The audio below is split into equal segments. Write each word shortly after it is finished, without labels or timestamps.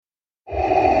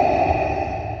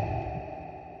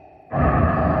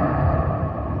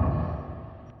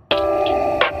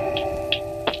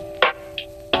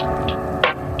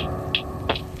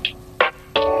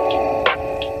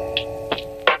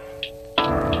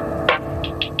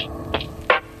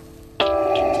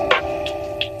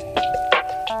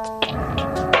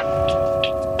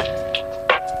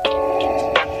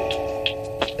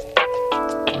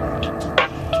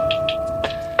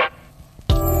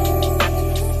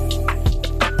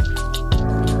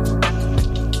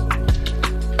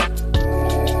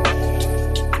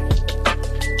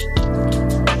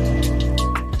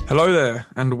Hello there,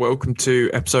 and welcome to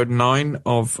episode 9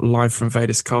 of Live from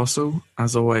Vader's Castle.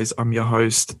 As always, I'm your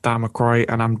host, Dan McRae,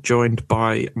 and I'm joined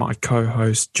by my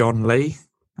co-host, John Lee.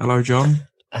 Hello, John.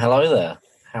 Hello there.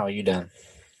 How are you doing?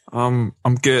 I'm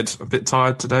good. A bit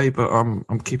tired today, but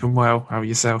I'm keeping well. How are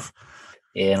yourself?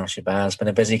 Yeah, not too bad. It's been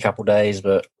a busy couple of days,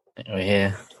 but we're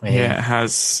here. Yeah, it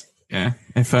has. Yeah.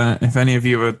 If any of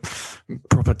you are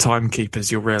proper timekeepers,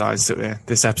 you'll realise that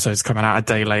this episode's coming out a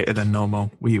day later than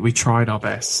normal. We tried our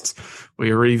best.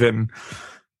 We were even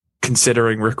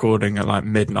considering recording at like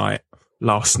midnight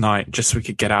last night just so we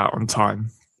could get out on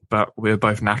time. But we were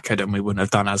both knackered and we wouldn't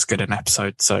have done as good an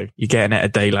episode. So you're getting it a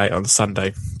day late on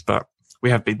Sunday. But we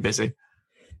have been busy.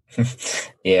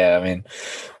 Yeah, I mean,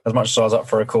 as much as I was up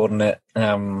for recording it,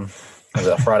 was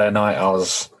it a Friday night? I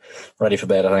was ready for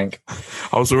bed, I think.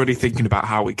 I was already thinking about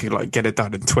how we could like get it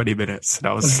done in 20 minutes. And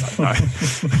I was like,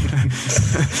 no.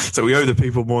 So we owe the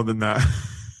people more than that.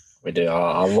 We do.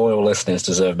 Our loyal listeners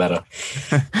deserve better.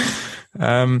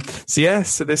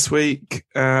 So this week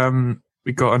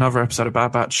we got another episode of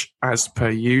Bad Batch as per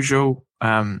usual.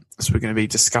 So we're going to be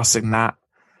discussing that.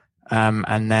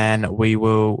 And then we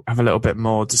will have a little bit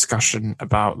more discussion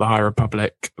about the High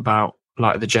Republic, about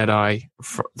Light of the Jedi,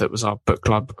 that was our book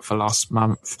club for last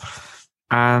month.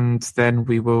 And then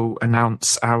we will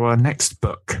announce our next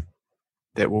book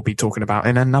that we'll be talking about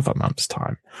in another month's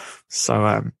time.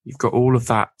 So you've got all of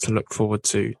that to look forward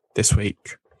to this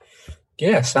week.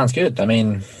 Yeah, sounds good. I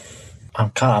mean,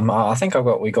 I think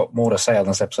we got more to say on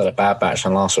this episode of Bad Batch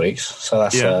than last week's. So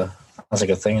that's a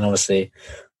good thing. And obviously,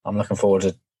 I'm looking forward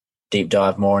to deep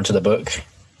dive more into the book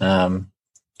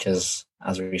because,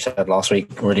 as we said last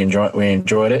week, we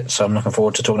enjoyed it. So I'm looking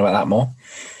forward to talking about that more.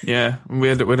 Yeah, we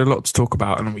had a lot to talk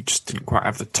about, and we just didn't quite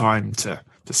have the time to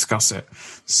discuss it.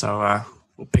 So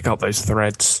we'll pick up those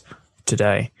threads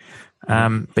today.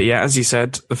 But yeah, as you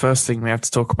said, the first thing we have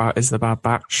to talk about is the Bad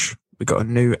Batch. We got a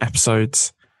new episode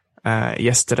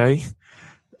yesterday,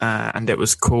 and it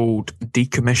was called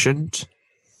Decommissioned,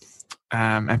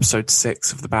 episode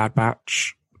 6 of the Bad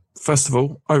Batch. First of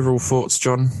all, overall thoughts,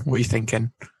 John. What are you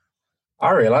thinking? I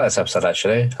really like this episode.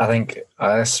 Actually, I think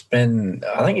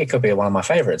it could be one of my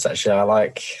favorites. Actually, I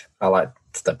like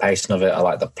the pacing of it. I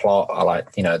like the plot. I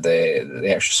like the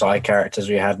extra side characters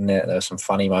we had in it. There were some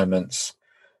funny moments,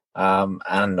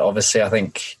 and obviously, I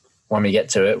think when we get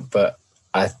to it, but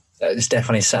it's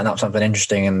definitely setting up something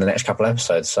interesting in the next couple of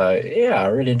episodes. So yeah, I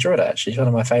really enjoyed it. Actually, it's one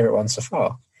of my favorite ones so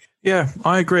far. Yeah,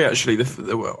 I agree, actually.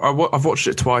 I've watched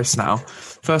it twice now.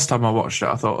 First time I watched it,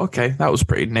 I thought, okay, that was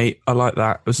pretty neat. I like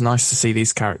that. It was nice to see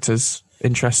these characters.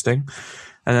 Interesting.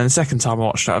 And then the second time I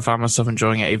watched it, I found myself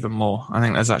enjoying it even more. I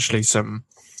think there's actually some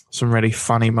really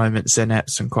funny moments in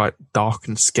it, some quite dark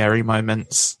and scary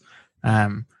moments.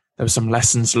 There were some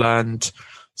lessons learned,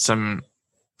 some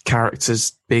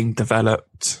characters being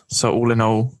developed. So all in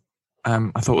all,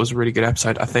 I thought it was a really good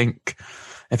episode. I think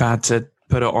if I had to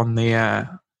put it on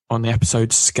the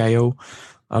episode scale,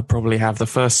 I'd probably have the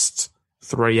first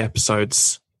 3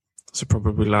 episodes. So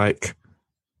probably like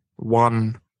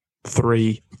 1,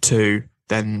 3, 2,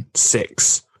 then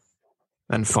 6,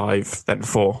 then 5, then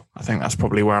 4. I think that's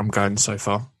probably where I'm going so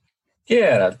far.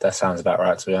 Yeah, that sounds about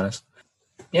right, to be honest.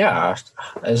 Yeah,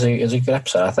 it was a good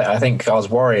episode. I think I was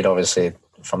worried, obviously,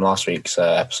 from last week's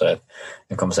episode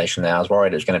and conversation there. I was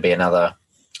worried it was going to be another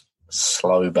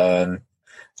slow burn.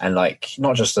 And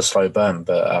not just a slow burn,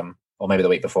 but or maybe the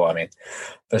week before. I mean,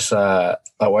 but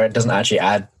where it doesn't actually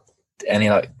add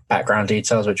any background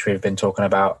details, which we've been talking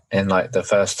about in the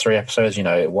first 3 episodes.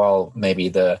 While maybe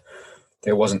it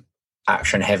wasn't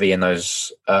action heavy in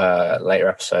those later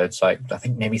episodes. I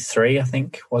think maybe 3. I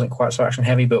think wasn't quite so action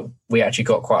heavy, but we actually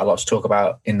got quite a lot to talk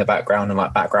about in the background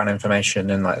and background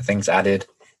information and things added.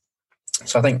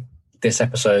 So I think this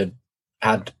episode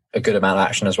had a good amount of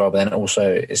action as well, but then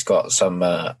also it's got some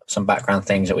background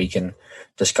things that we can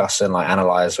discuss and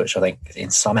analyze, which I think in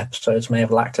some episodes may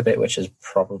have lacked a bit, which is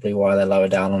probably why they're lower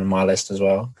down on my list as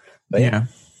well. But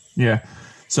yeah.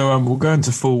 So we'll go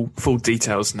into full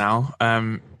details now.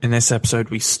 In this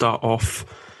episode, we start off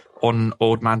on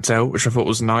Ord Mantell, which I thought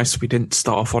was nice. We didn't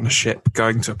start off on a ship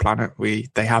going to a planet.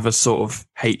 They have a sort of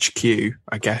HQ,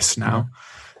 I guess now,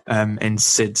 in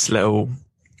Sid's little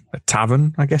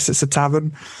tavern. I guess it's a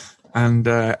tavern, and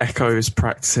Echo is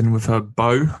practicing with her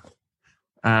bow,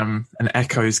 and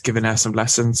Echo's giving her some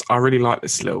lessons. I really like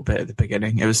this little bit at the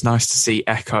beginning. It was nice to see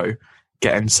Echo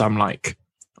getting some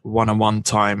one-on-one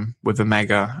time with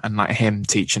Omega and him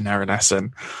teaching her a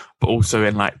lesson, but also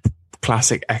in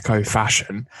classic Echo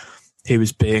fashion, he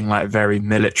was being very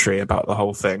military about the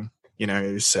whole thing. He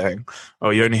was saying,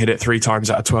 "Oh, you only hit it 3 times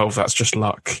out of 12. That's just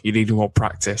luck. You need more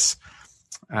practice."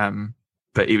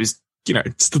 but he was,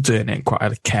 still doing it in quite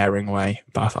a caring way.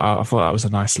 But I thought that was a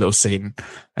nice little scene.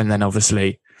 And then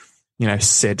obviously,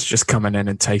 Sid just coming in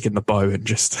and taking the bow and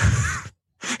just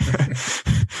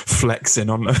flexing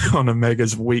on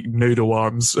Omega's weak noodle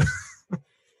arms.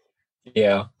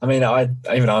 Yeah, I mean, I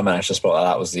managed to spot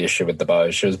that was the issue with the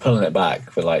bow. She was pulling it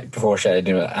back, but like before she had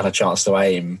a chance to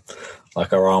aim,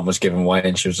 like her arm was giving way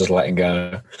and she was just letting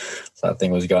go. So that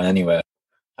thing was going anywhere.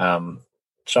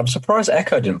 So I'm surprised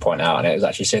Echo didn't point out, and it was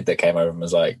actually Sid that came over and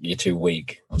was like, "You're too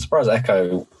weak." I'm surprised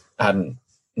Echo hadn't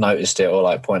noticed it or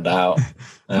like pointed out.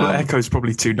 Well, Echo's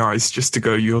probably too nice just to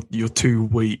go, "You're too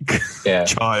weak, yeah,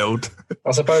 child."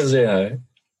 I suppose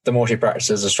the more she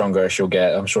practices, the stronger she'll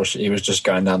get. I'm sure he was just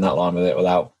going down that line with it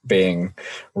without being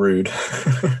rude.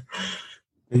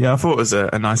 Yeah, I thought it was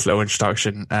a nice little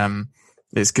introduction.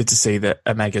 It's good to see that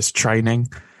Omega's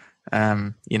training,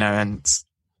 and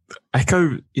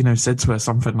Echo, said to her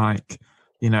something like,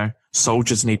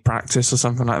 soldiers need practice or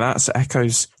something like that. So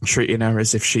Echo's treating her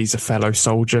as if she's a fellow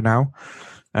soldier now,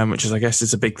 which is, I guess,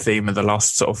 is a big theme of the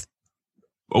last sort of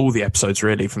all the episodes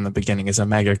really from the beginning, is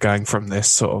Omega going from this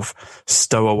sort of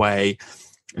stowaway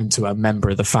into a member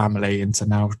of the family into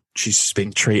now she's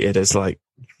being treated as like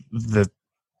the,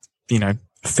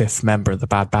 fifth member of the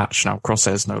Bad Batch. Now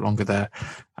Crosshair's no longer there.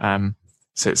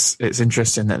 So it's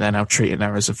interesting that they're now treating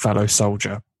her as a fellow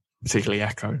soldier, particularly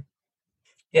Echo.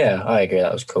 Yeah, I agree.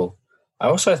 That was cool. I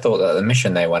also thought that the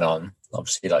mission they went on,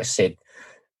 obviously, like Sid,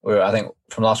 I think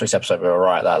from last week's episode, we were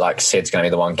right that like Sid's going to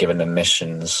be the one giving them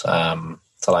missions to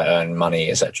like earn money,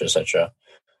 etc., etc.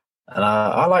 And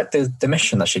I liked the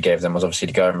mission that she gave them was obviously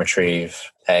to go and retrieve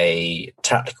a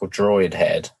tactical droid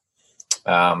head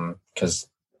because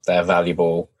they're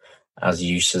valuable as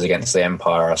uses against the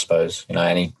Empire, I suppose.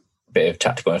 Any bit of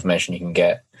tactical information you can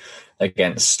get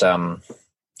against, I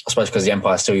suppose because the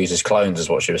Empire still uses clones is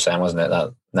what she was saying, wasn't it?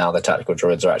 That now the tactical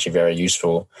droids are actually very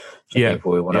useful for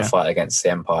people who want to fight against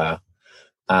the Empire.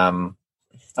 I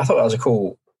thought that was a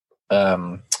cool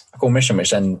mission, which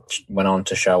then went on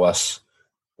to show us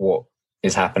what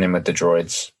is happening with the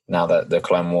droids now that the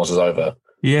Clone Wars is over.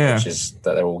 Yeah. Which is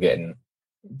that they're all getting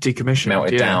decommissioned,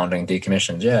 melted down and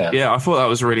decommissioned. Yeah, I thought that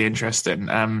was really interesting.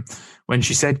 When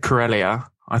she said Corellia,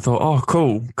 I thought, oh,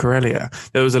 cool, Corellia.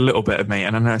 There was a little bit of me,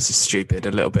 and I know this is stupid,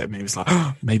 a little bit of me was like,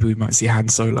 oh, maybe we might see Han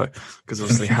Solo, because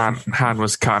obviously Han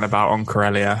was cutting about on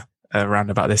Corellia around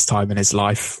about this time in his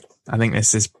life. I think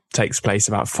takes place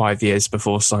about 5 years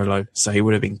before Solo, so he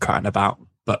would have been cutting about,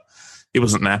 but he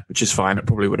wasn't there, which is fine. It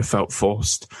probably would have felt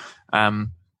forced.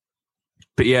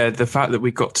 But yeah, the fact that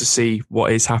we got to see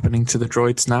what is happening to the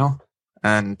droids now,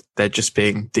 and they're just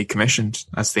being decommissioned,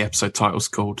 as the episode title's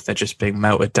called, they're just being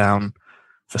melted down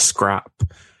for scrap.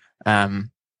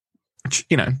 Which,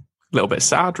 a little bit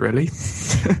sad, really.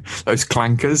 Those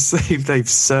clankers, they've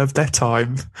served their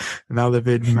time, and now they've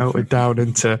been melted down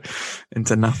into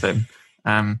nothing.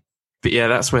 But yeah,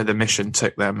 that's where the mission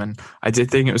took them, and I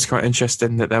did think it was quite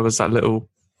interesting that there was that little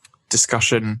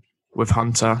discussion with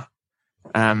Hunter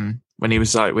when he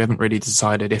was like, we haven't really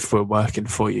decided if we're working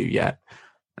for you yet.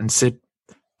 And Sid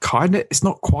it's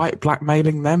not quite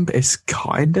blackmailing them, but it's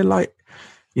kind of like,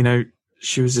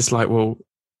 she was just like, well,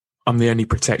 I'm the only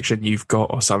protection you've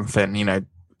got or something.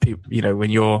 When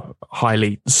you're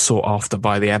highly sought after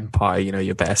by the Empire,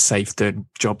 you're better safe doing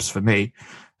jobs for me.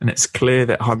 And it's clear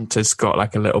that Hunter's got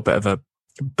like a little bit of a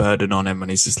burden on him, and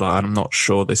he's just like, I'm not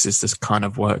sure this is this kind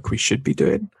of work we should be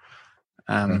doing.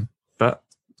 But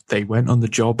they went on the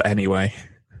job anyway.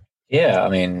 Yeah, I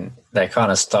mean, they're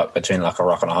kind of stuck between like a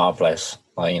rock and a hard place.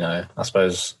 Like, I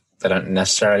suppose they don't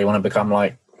necessarily want to become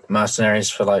like mercenaries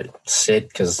for like Sid,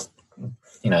 because,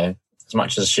 as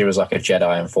much as she was like a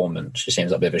Jedi informant, she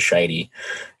seems like a bit of a shady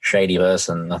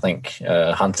person. I think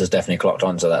Hunter's definitely clocked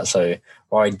onto that. So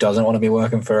why he doesn't want to be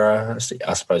working for her,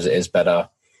 I suppose it is better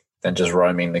than just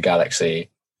roaming the galaxy,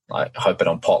 like hoping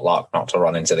on potluck not to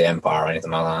run into the Empire or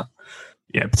anything like that.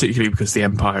 Yeah, particularly because the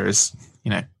Empire is,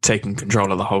 taking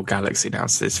control of the whole galaxy now.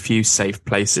 So there's few safe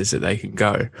places that they can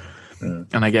go. And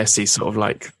I guess these sort of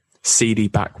like seedy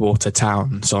backwater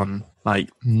towns on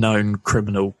like known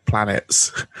criminal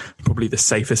planets, probably the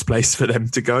safest place for them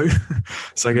to go.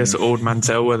 So I guess Ord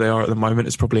Mantell, where they are at the moment,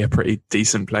 is probably a pretty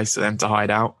decent place for them to hide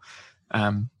out.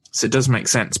 So it does make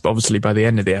sense. But obviously by the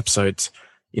end of the episode,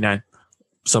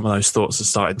 some of those thoughts are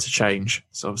starting to change.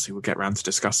 So obviously we'll get around to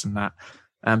discussing that.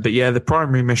 But yeah, the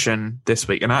primary mission this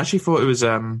week, and I actually thought it was,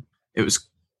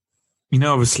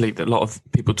 obviously that a lot of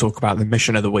people talk about the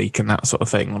mission of the week and that sort of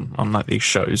thing on like these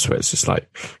shows where it's just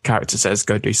like character says,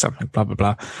 go do something, blah, blah,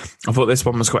 blah. I thought this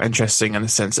one was quite interesting in the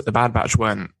sense that the Bad Batch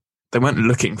weren't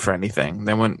looking for anything.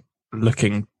 They weren't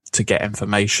looking to get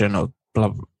information or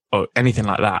blah, or anything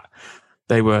like that.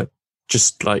 They were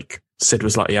just like, Sid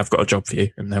was like, yeah, I've got a job for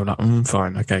you. And they were like,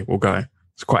 fine, okay, we'll go.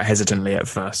 It's quite hesitantly at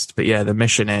first. But yeah, the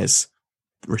mission is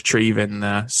retrieving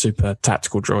the super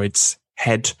tactical droid's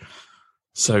head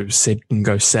so Sid can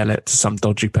go sell it to some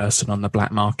dodgy person on the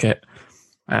black market.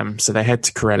 So they head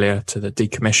to Corellia to the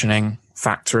decommissioning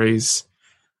factories.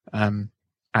 And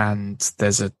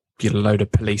there's a load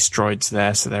of police droids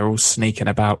there. So they're all sneaking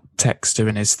about, Tech's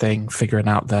doing his thing, figuring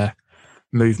out their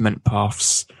movement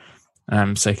paths.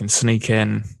 So you can sneak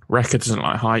in. Wrecker doesn't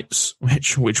like heights,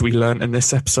 which we learnt in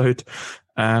this episode.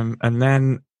 And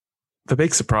then the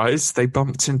big surprise, they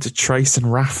bumped into Trace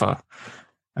and Rafa,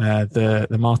 the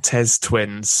Martez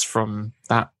twins from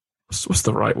that. What's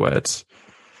the right words?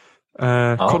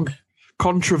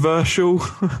 Controversial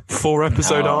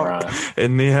 4-episode arc right.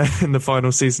 in the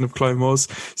final season of Clone Wars.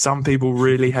 Some people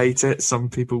really hate it. Some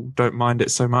people don't mind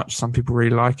it so much. Some people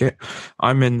really like it.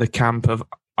 I'm in the camp of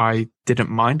I didn't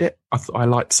mind it. I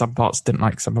liked some parts, didn't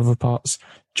like some other parts.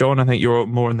 John, I think you're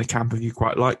more in the camp of you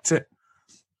quite liked it.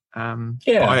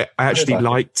 I actually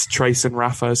liked Trace and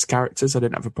Rafa as characters. I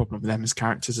didn't have a problem with them as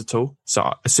characters at all.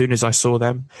 So as soon as I saw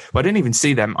them, I didn't even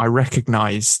see them. I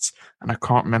recognized, and I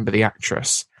can't remember the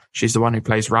actress. She's the one who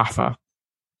plays Rafa.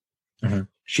 Mm-hmm.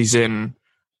 She's in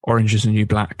Orange is the New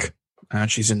Black.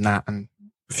 She's in that and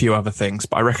a few other things,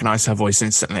 but I recognized her voice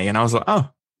instantly. And I was like, oh,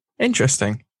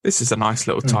 interesting. This is a nice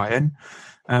little tie-in.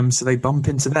 So they bump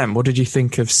into them. What did you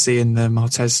think of seeing the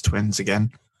Martez twins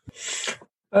again?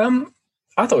 I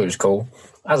thought it was cool.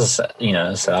 As I said,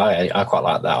 so I quite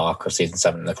like that arc of season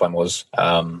 7 of the Clone Wars.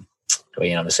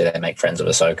 Where, obviously they make friends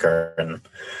with Ahsoka and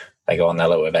they go on their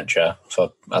little adventure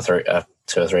for 2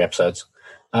 or 3 episodes.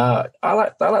 I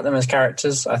like them as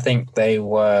characters. I think they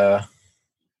were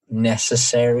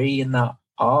necessary in that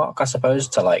arc, I suppose,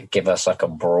 to like give us like a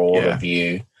broader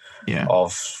view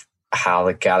of how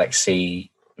the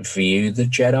galaxy view the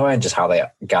Jedi and just how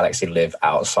the galaxy live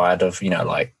outside of,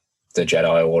 like the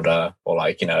Jedi Order or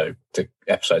like, the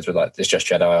episodes with like, it's just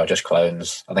Jedi or just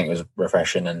clones. I think it was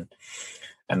refreshing and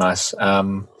nice. So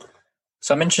I'm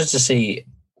interested to see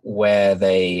where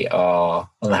they are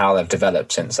and how they've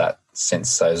developed since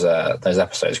those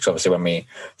episodes. Because obviously when we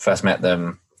first met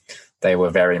them, they were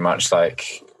very much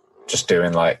like just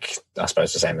doing like, I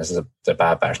suppose the same as the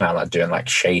Bad Batch now, like doing like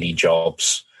shady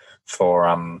jobs for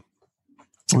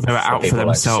they were out for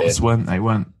themselves, like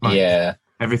weren't they? Yeah.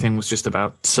 Everything was just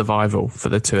about survival for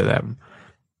the two of them.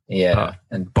 Yeah.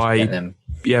 But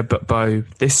by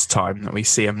this time that we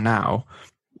see them now,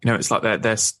 it's like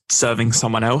they're serving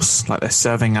someone else, like they're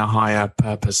serving a higher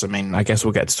purpose. I mean, I guess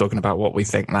we'll get to talking about what we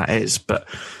think that is, but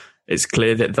it's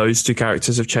clear that those two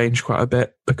characters have changed quite a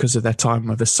bit because of their time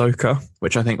with Ahsoka,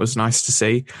 which I think was nice to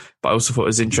see. But I also thought it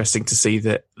was interesting to see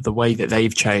that the way that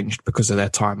they've changed because of their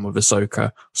time with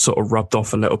Ahsoka sort of rubbed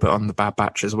off a little bit on the Bad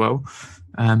Batch as well.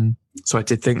 So I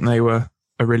did think they were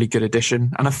a really good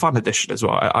addition and a fun addition as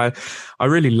well. I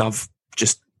really love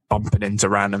just bumping into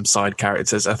random side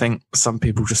characters. I think some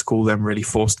people just call them really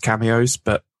forced cameos,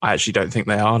 but I actually don't think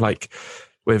they are. Like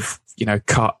with,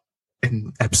 Cut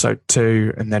in episode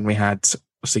 2, and then we had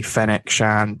obviously Fennec,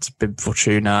 Shand, Bib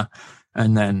Fortuna,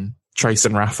 and then Trace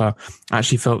and Rafa. I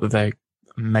actually felt that they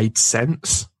made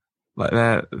sense. Like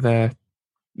they're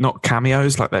not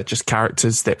cameos, like they're just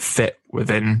characters that fit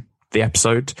within the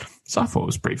episode. So I thought it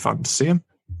was pretty fun to see them.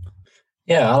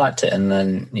 Yeah, I liked it. And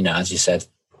then, as you said,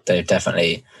 they've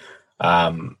definitely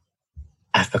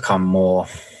have become more,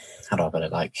 how do I put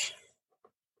it, like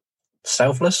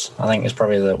selfless, I think is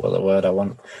probably the word I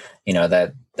want.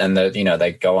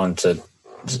 They go on to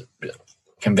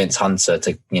convince Hunter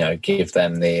to, give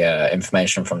them the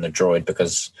information from the droid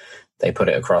because they put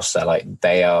it across that like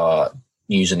they are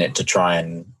using it to try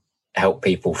and help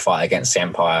people fight against the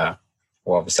Empire.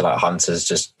 Well, obviously, like Hunter's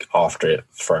just after it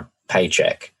for a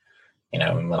paycheck,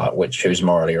 and like who's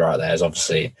morally right there is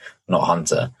obviously not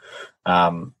Hunter.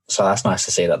 So that's nice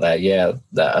to see that that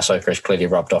Ahsoka has clearly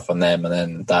rubbed off on them, and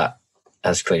then that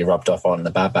has clearly rubbed off on the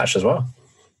Bad Batch as well.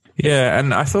 Yeah,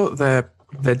 and I thought they're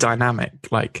dynamic.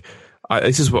 Like,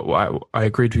 this is what I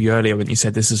agreed with you earlier when you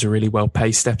said this is a really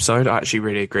well-paced episode. I actually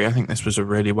really agree. I think this was a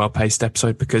really well-paced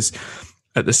episode because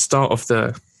at the start of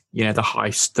the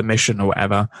heist, the mission or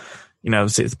whatever,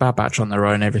 obviously it's Bad Batch on their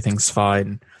own, everything's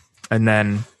fine. And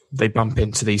then they bump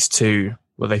into these two,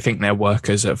 well, they think they're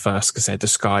workers at first because they're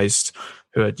disguised,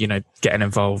 who are, getting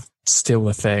involved, steal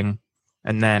the thing.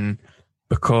 And then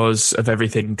because of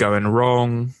everything going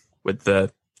wrong with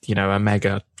the,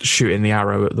 Omega shooting the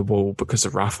arrow at the wall because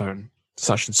of Rafa and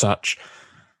such,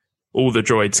 all the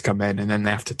droids come in and then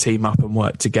they have to team up and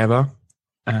work together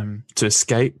to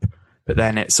escape. But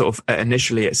then it's sort of,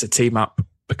 initially it's a team up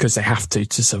because they have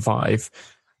to survive.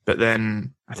 But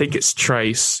then I think it's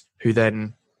Trace who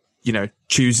then,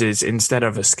 chooses, instead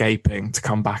of escaping, to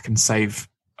come back and save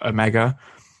Omega.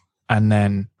 And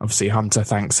then obviously Hunter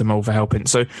thanks them all for helping.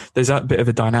 So there's that bit of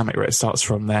a dynamic where it starts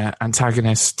from their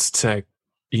antagonists to,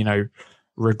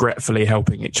 regretfully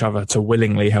helping each other to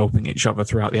willingly helping each other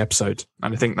throughout the episode.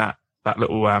 And I think that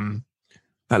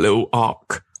little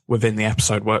arc within the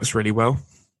episode works really well.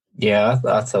 Yeah,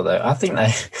 I thought that. I think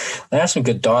they had some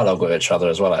good dialogue with each other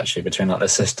as well, actually, between like the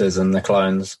sisters and the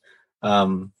clones.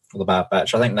 The Bad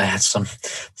Batch. I think they had some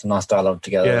nice dialogue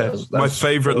together. Yeah, my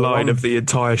favourite line of the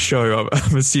entire show,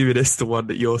 I'm assuming it's the one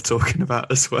that you're talking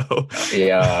about as well.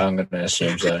 Yeah, I'm going to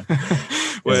assume so.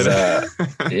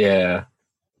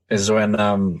 Is when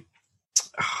I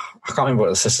can't remember what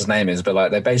the sister's name is, but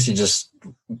like they basically just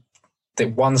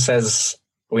one says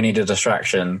we need a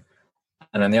distraction,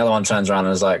 and then the other one turns around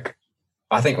and is like,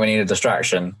 I think we need a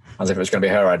distraction, as if it was going to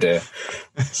be her idea.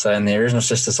 So in the original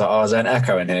sister's like, oh, is there an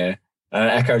Echo in here? And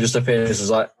Echo just appears as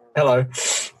like, hello. I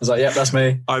was like, yep, that's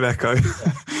me. I'm Echo.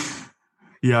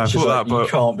 Yeah, I thought like, that. You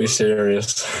can't be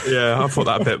serious. Yeah, I thought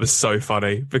that bit was so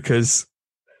funny because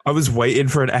I was waiting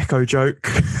for an Echo joke.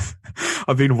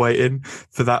 I've been waiting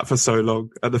for that for so long,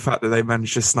 and the fact that they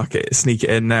managed to sneak it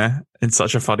in there in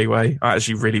such a funny way, I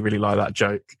actually really, really like that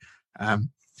joke.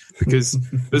 Because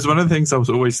it was one of the things I was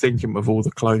always thinking with all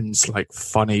the clones, like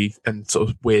funny and sort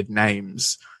of weird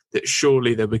names, that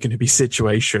surely there were going to be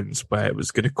situations where it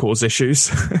was going to cause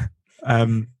issues.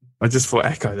 I just thought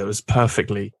Echo, that was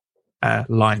perfectly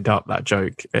lined up, that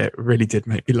joke. It really did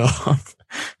make me laugh.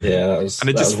 Yeah, that was, and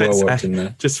it just fits, well worked in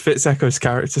there. Just fits Echo's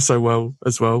character so well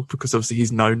as well, because obviously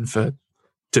he's known for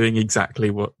doing exactly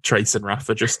what Trace and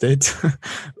Rafa just did.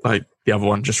 Like the other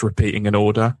one just repeating an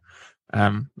order.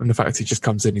 And the fact he just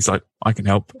comes in, he's like, I can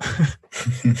help.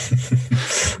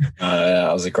 That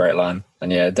was a great line.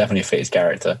 And yeah, it definitely fit his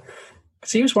character.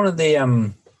 Because he was one of the,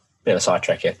 bit of a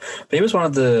sidetrack here, but he was one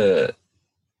of the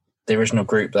original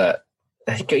group that,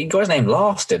 he got his name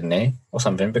last, didn't he? Or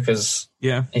something, because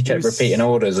he kept repeating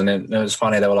orders, and it was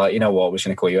funny. They were like, you know what, we're just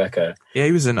going to call you Echo. Yeah,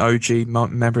 he was an OG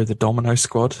member of the Domino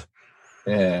Squad.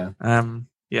 Yeah.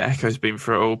 Yeah, Echo's been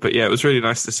through it all, but yeah, it was really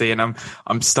nice to see, and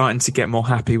I'm starting to get more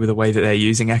happy with the way that they're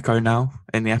using Echo now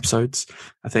in the episodes.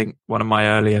 I think one of my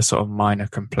earlier sort of minor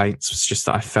complaints was just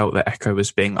that I felt that Echo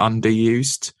was being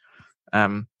underused,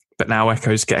 but now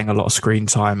Echo's getting a lot of screen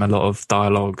time, a lot of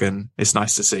dialogue, and it's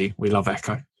nice to see. We love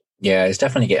Echo. Yeah, he's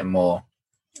definitely getting more.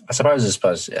 I suppose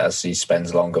as he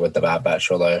spends longer with the Bad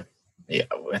Batch, although I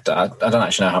don't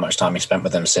actually know how much time he spent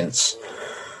with them since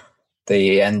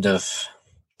the end of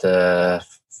the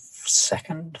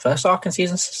first arc in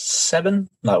season 7,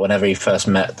 like whenever he first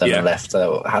met them and left.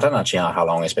 I don't actually know how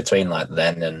long it's between like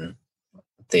then and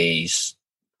the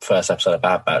first episode of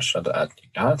Bad Batch. I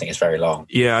don't think it's very long.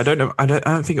 Yeah, I don't know. I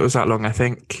don't think it was that long. I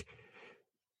think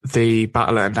the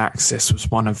battle at Naxos was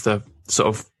one of the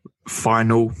sort of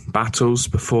final battles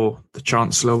before the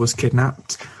Chancellor was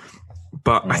kidnapped.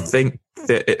 But I think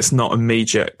that it's not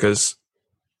immediate because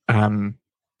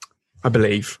I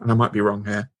believe, and I might be wrong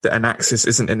here, that Anaxis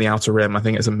isn't in the Outer Rim. I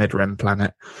think it's a mid-rim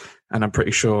planet. And I'm pretty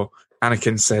sure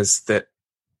Anakin says that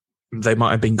they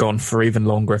might have been gone for even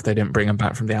longer if they didn't bring them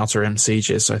back from the Outer Rim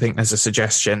sieges. So I think there's a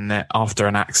suggestion that after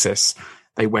Anaxis,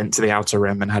 they went to the Outer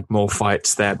Rim and had more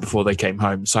fights there before they came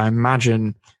home. So I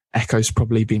imagine Echo's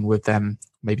probably been with them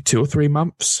maybe 2 or 3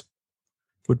 months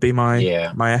would be my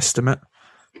estimate.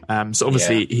 So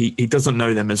obviously he doesn't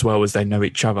know them as well as they know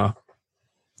each other.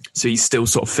 So he's still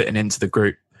sort of fitting into the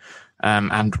group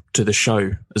and to the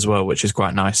show as well, which is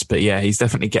quite nice. But yeah, he's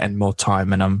definitely getting more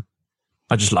time, and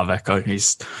I just love Echo.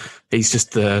 He's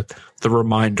just the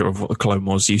reminder of what the Clone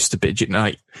Wars used to be. You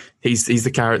know, he's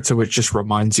the character which just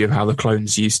reminds you of how the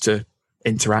clones used to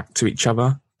interact to each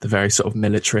other. The very sort of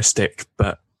militaristic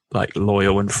but like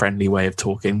loyal and friendly way of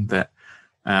talking that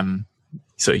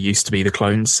sort of used to be the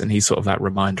clones, and he's sort of that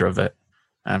reminder of it.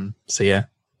 So yeah.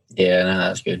 Yeah, no,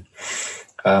 that's good.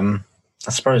 I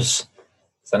suppose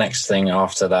the next thing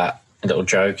after that little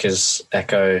joke is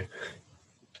Echo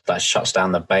like shuts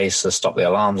down the base to stop the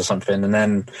alarms or something, and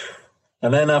then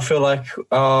I feel like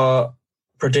our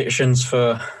predictions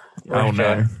for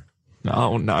Wrecker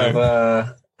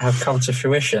have come to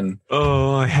fruition.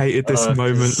 Oh, I hated this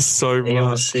moment so much.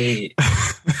 Obviously,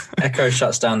 Echo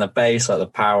shuts down the base, like the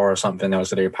power or something. There was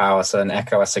to do power, so then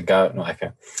Wrecker has to go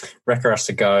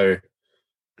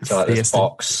to like this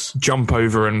box, jump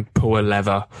over and pull a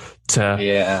lever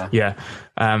to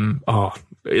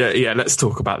let's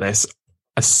talk about this.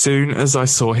 As soon as I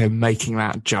saw him making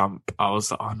that jump, I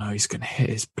was like, oh no, he's going to hit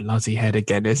his bloody head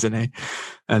again, isn't he?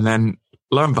 And then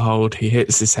lo and behold, he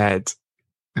hits his head,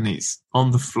 and he's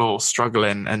on the floor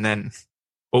struggling, and then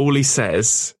all he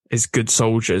says is "good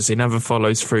soldiers." He never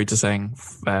follows through to saying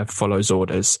follows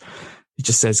orders. He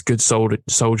just says "good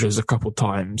soldiers" a couple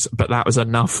times, but that was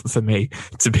enough for me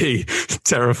to be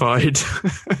terrified.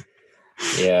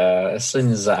 Yeah, as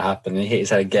soon as that happened, he hit his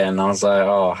head again. I was like,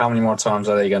 "Oh, how many more times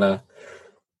are they gonna?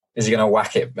 Is he gonna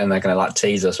whack it and they're gonna like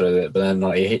tease us with it?" But then,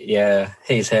 like, hit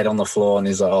his head on the floor, and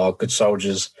he's like, "Oh, good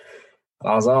soldiers."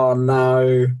 And I was like, "Oh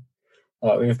no!"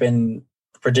 Like, we've been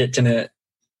predicting it.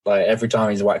 Like, every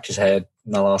time he's whacked his head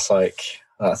in the last like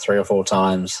 3 or 4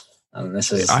 times, and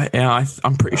this is.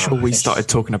 I'm pretty sure we started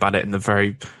talking about it in the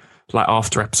very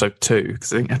after episode 2,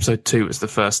 because I think episode 2 was the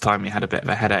first time he had a bit of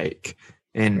a headache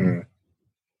in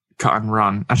Cut and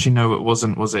Run. Actually, no, it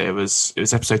wasn't. Was it? It was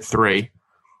episode 3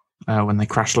 when they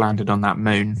crash landed on that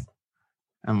moon.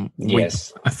 And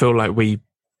yes, I feel like we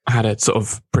had a sort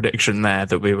of prediction there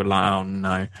that we were like, oh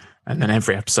no. And then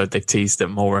every episode they've teased it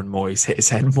more and more. He's hit his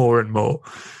head more and more.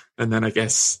 And then I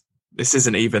guess this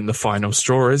isn't even the final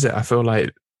straw, is it? I feel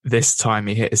like this time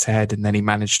he hit his head and then he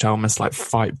managed to almost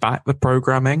fight back the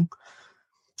programming.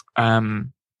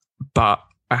 But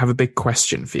I have a big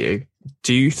question for you.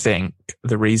 Do you think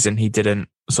the reason he didn't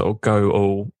sort of go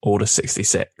all Order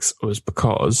 66 was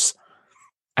because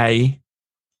A,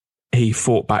 he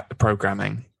fought back the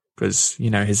programming because,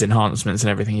 his enhancements and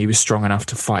everything, he was strong enough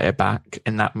to fight it back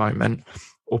in that moment,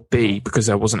 or B, because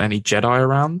there wasn't any Jedi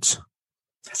around?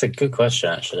 That's a good question,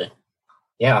 actually.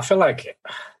 Yeah, I feel like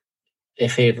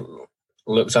if he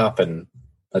looked up and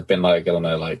had been like, I don't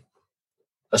know, like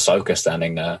Ahsoka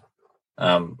standing there,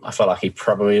 I felt like he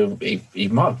probably he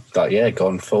might have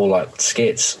gone full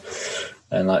skits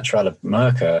and try to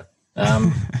murk her.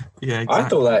 Yeah, exactly. I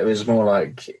thought that it was more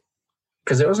like,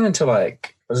 because it wasn't until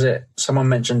was it someone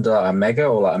mentioned a Mega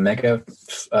or a Mega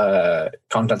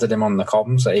contacted him on the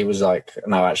comms that he was like,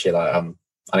 no, actually, I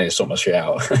need to sort my shit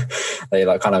out. They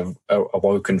kind of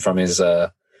awoken from his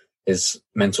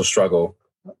mental struggle.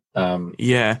 I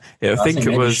think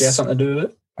it was. She had something to do with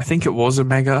it. I think it was a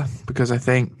Mega, because I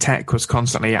think Tech was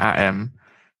constantly at him,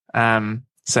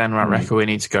 saying, right, Wrecker, we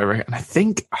need to go. And I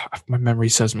think, if my memory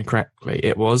serves me correctly,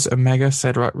 it was a Mega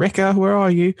said, right, Wrecker, where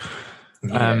are you?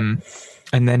 Yeah.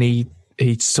 And then he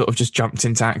sort of just jumped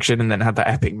into action and then had that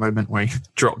epic moment where he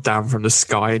dropped down from the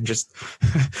sky and just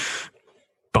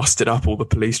busted up all the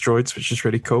police droids, which is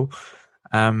really cool.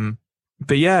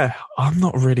 But yeah, I'm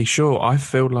not really sure. I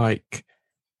feel like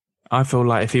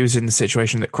if he was in the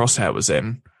situation that Crosshair was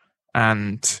in,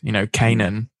 and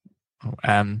Caleb,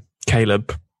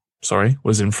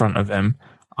 was in front of him,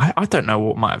 I don't know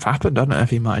what might have happened. I don't know if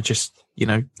he might have just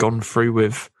gone through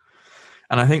with.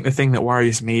 And I think the thing that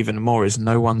worries me even more is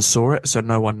no one saw it, so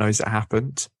no one knows it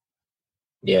happened.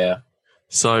 Yeah.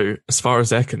 So as far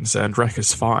as they're concerned,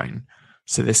 Wrecker's fine.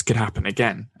 So this could happen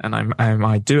again, and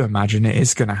I do imagine it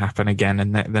is going to happen again.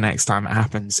 And the next time it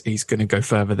happens, he's going to go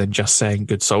further than just saying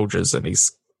 "good soldiers." And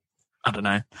I don't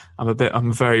know.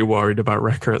 I'm very worried about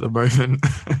Wrecker at the moment.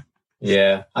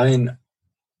 Yeah, I mean,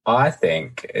 I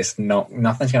think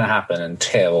nothing's going to happen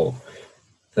until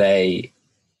they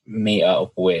meet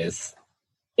up with,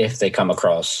 if they come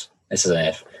across, this is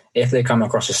an if they come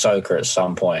across Ahsoka at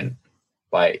some point,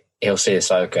 he'll see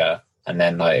Ahsoka. And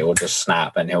then it will just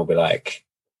snap, and he'll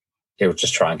he'll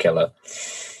just try and kill her.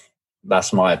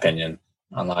 That's my opinion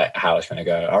on how it's going to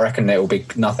go. I reckon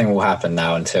nothing will happen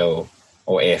now until,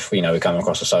 or if we come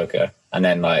across Ahsoka, and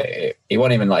then he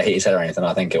won't even hit his head or anything.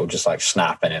 I think it will just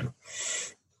snap in him,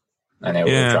 and he'll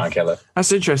try and kill her.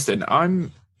 That's interesting.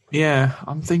 I'm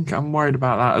worried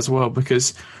about that as well,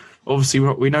 because obviously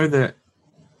we know that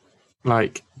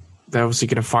they're obviously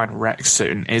going to find Rex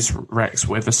soon. Is Rex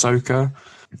with Ahsoka?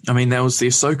 I mean, there was the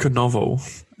Ahsoka novel,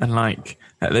 and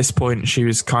at this point, she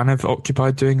was kind of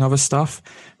occupied doing other stuff.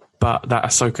 But that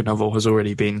Ahsoka novel has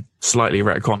already been slightly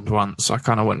retconned once. So I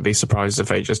kind of wouldn't be surprised if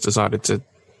they just decided to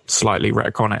slightly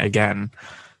retcon it again.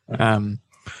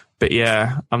 But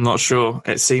yeah, I'm not sure.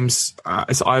 It seems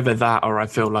it's either that, or I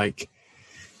feel like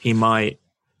he might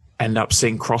end up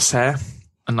seeing Crosshair,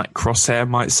 and Crosshair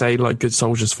might say "good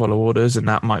soldiers follow orders," and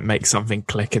that might make something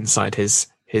click inside his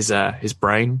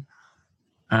brain.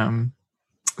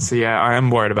 So yeah, I am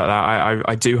worried about that.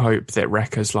 I do hope that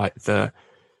Wrecker's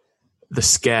the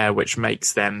scare which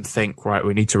makes them think, right,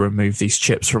 we need to remove these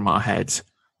chips from our head.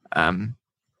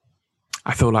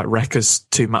 I feel like Wrecker's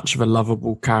too much of a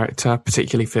lovable character,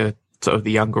 particularly for sort of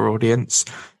the younger audience,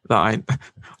 that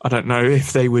I don't know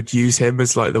if they would use him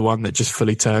as the one that just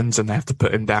fully turns and they have to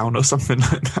put him down or something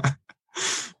like that.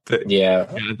 But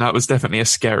yeah, that was definitely a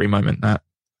scary moment. That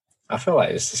I feel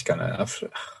like it's just gonna.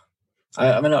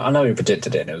 I mean, I know we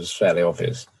predicted it, and it was fairly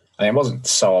obvious. I mean, it wasn't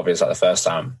so obvious like the first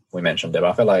time we mentioned it, but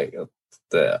I feel like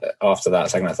after that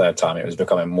second or third time, it was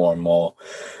becoming more and more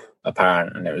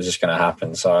apparent, and it was just going to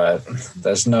happen. So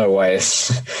there's no way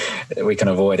we can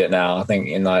avoid it now. I think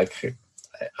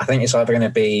it's either going to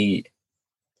be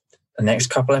the next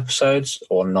couple episodes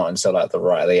or not until like the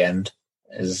right at the end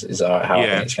is how I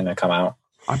think it's going to come out.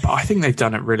 I think they've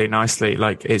done it really nicely.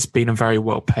 Like, it's been a very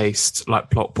well paced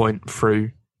like plot point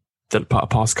through the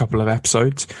past couple of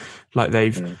episodes. Like,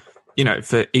 they've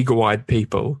for eagle-eyed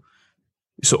people,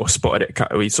 sort of spotted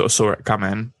it, we sort of saw it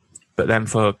coming, but then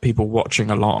for people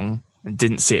watching along and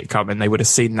didn't see it coming, they would have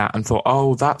seen that and thought,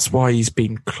 oh, that's why he's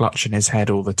been clutching his head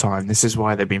all the time. This is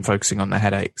why they've been focusing on the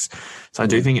headaches. So I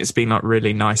do think it's been like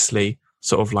really nicely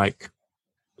sort of like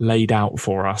laid out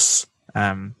for us.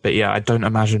 But yeah, I don't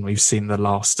imagine we've seen the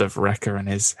last of Wrecker and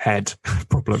his head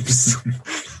problems.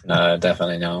 No,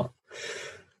 definitely not.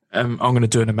 I'm going to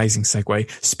do an amazing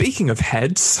segue. Speaking of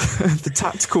heads, the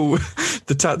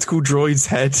tactical droid's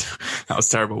head. That was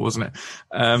terrible, wasn't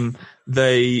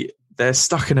it? They're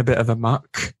stuck in a bit of a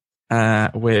muck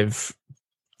with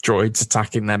droids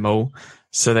attacking them all.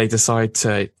 So they decide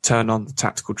to turn on the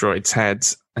tactical droid's head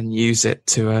and use it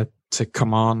to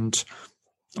command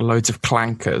loads of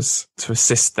clankers to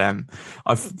assist them.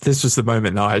 This was the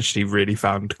moment that I actually really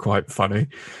found quite funny,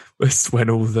 was when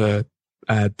all the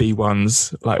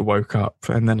B1s like woke up,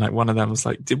 and then like one of them was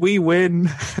like, "Did we win?"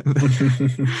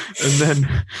 and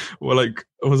then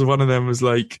one of them was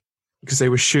like, because they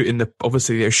were shooting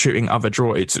obviously they were shooting other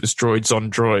droids. It was droids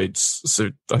on droids.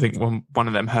 So I think one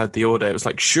of them heard the order. It was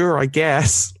like, sure, I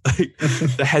guess. Like,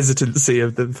 the hesitancy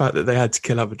of the fact that they had to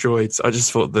kill other droids. I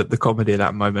just thought that the comedy of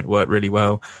that moment worked really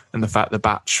well, and the fact the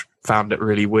batch found it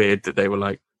really weird that they were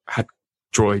like had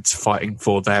droids fighting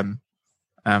for them.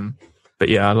 But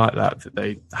yeah, I like that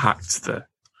they hacked the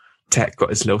tech, got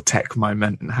his little tech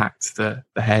moment and hacked the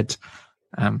head.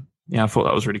 Yeah, I thought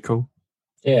that was really cool.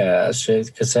 Yeah, actually,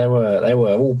 because they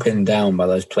were all pinned down by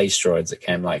those place droids that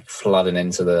came like flooding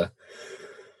into the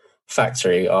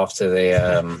factory after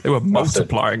the they were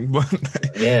multiplying, weren't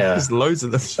they? Yeah, there's loads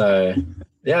of them. So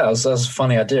yeah, that was a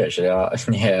funny idea actually. I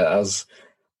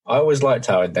always liked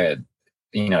how in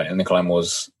the Clone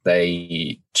Wars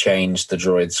they changed the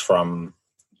droids from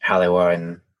how they were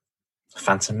in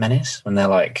Phantom Menace when they're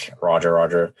like Roger,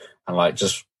 Roger, and like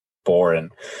just boring.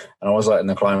 And I was like in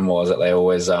the Clone Wars that they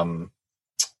always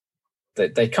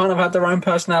they kind of had their own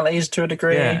personalities to a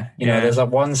degree. Yeah, There's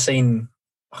like one scene,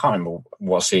 I can't remember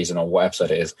what season or what episode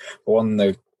it is, but one of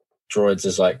the droids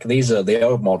is like, these are the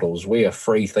old models, we are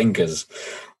free thinkers.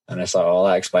 And it's like, oh,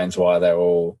 that explains why they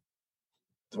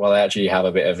actually have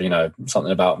a bit of,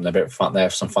 something about them. They're a bit fun. They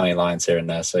have some funny lines here and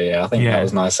there. So yeah, I think that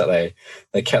was nice that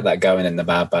they kept that going in the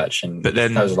Bad Batch, and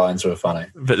those lines were funny.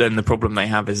 But then the problem they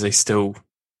have is they still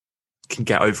can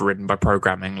get overridden by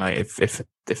programming. Like if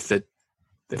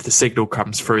the signal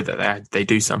comes through that they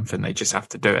do something, they just have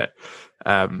to do it.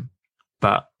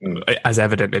 But as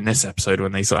evident in this episode,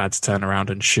 when they sort of had to turn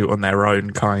around and shoot on their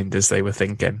own kind as they were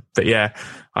thinking. But yeah,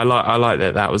 I like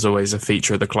that was always a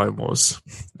feature of the Clone Wars.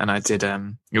 And I did,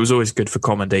 it was always good for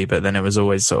comedy, but then it was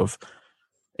always sort of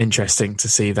interesting to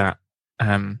see that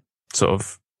sort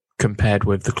of compared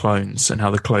with the clones and how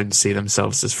the clones see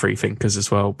themselves as free thinkers as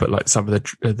well. But like some of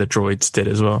the droids did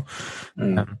as well.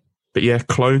 But yeah,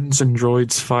 clones and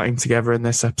droids fighting together in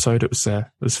this episode, it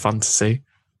was fun to see.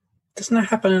 Doesn't that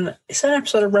happen? Is there an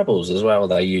episode of Rebels as well?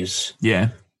 They use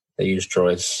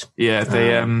droids. Yeah,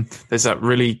 there's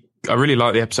that I really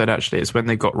like the episode actually. It's when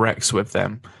they got Rex with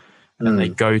them, and they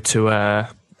go to a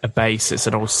base. It's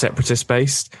an old separatist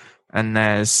base, and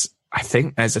I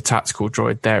think there's a tactical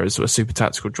droid there as well, a super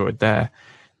tactical droid there.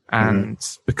 And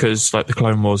because like the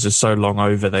Clone Wars is so long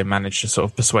over, they managed to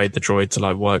sort of persuade the droid to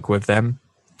like work with them.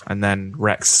 And then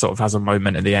Rex sort of has a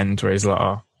moment at the end where he's like,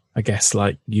 "Oh, I guess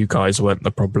like you guys weren't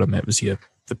the problem. It was the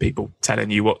people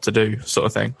telling you what to do," sort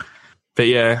of thing. But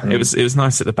yeah, it was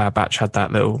nice that the Bad Batch had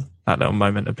that little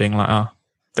moment of being like, "Oh,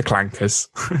 the clankers."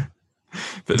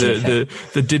 But the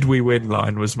 "Did we win"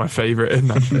 line was my favourite in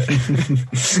that bit.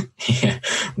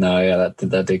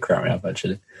 That did crack me up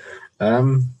actually.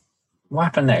 What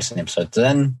happened next in the episode?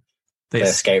 Then they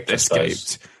escaped.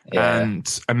 Yeah.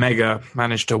 And Omega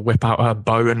managed to whip out her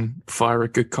bow and fire a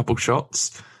good couple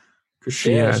shots. Because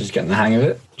she's getting the hang of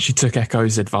it. She took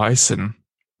Echo's advice and,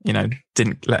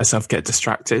 didn't let herself get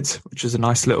distracted, which is a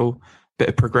nice little bit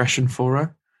of progression for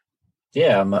her.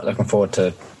 Yeah, I'm looking forward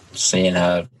to seeing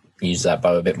her use that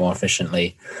bow a bit more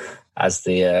efficiently as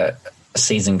the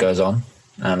season goes on.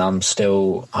 And I'm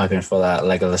still hoping for that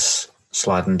Legolas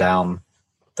sliding down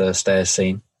the stairs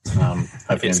scene.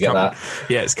 Hoping to get that.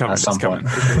 Yeah, it's coming. At some point.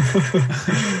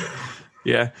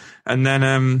 Yeah, and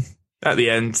then at the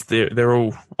end, they're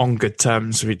all on good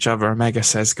terms with each other. Omega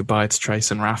says goodbye to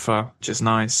Trace and Rafa, which is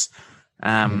nice.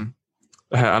 I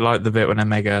like the bit when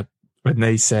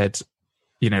they said,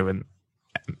 when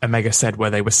Omega said where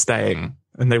they were staying,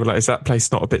 and they were like, "Is that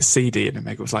place not a bit seedy?" And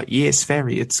Omega was like, "Yes,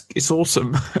 very. It's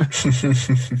awesome."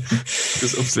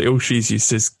 Because obviously all she's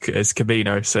used is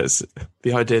Camino, so it's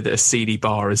the idea that a seedy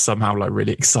bar is somehow like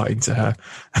really exciting to her.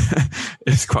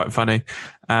 It's quite funny.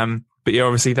 But yeah,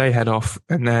 obviously they head off,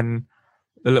 and then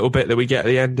the little bit that we get at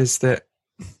the end is that,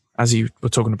 as you were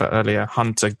talking about earlier,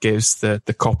 Hunter gives the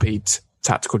copied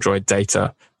tactical droid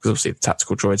data, because obviously the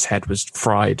tactical droid's head was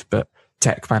fried, but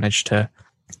Tech managed to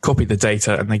copy the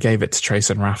data, and they gave it to Trace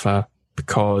and Rafa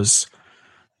because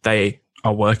they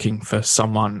are working for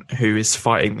someone who is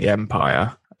fighting the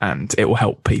Empire, and it will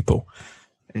help people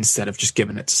instead of just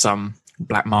giving it to some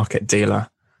black market dealer.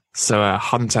 So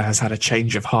Hunter has had a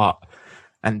change of heart.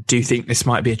 And do you think this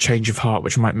might be a change of heart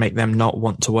which might make them not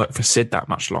want to work for Sid that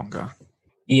much longer?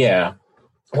 Yeah.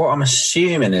 What I'm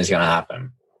assuming is going to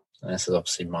happen, and this is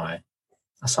obviously my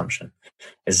assumption,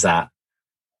 is that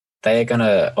they're going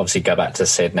to obviously go back to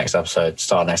Sid next episode,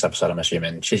 I'm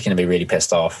assuming. She's going to be really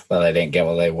pissed off that they didn't get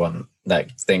what they want, that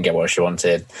they didn't get what she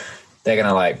wanted. They're going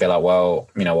to be like, well,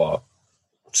 you know what?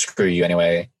 Screw you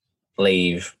anyway.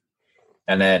 Leave.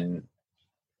 And then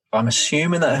I'm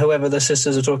assuming that whoever the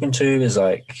sisters are talking to is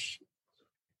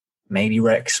maybe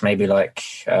Rex, maybe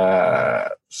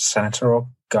Senator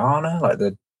Organa, like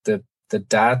the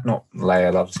dad, not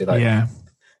Leia, obviously. Bail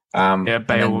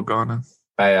Organa.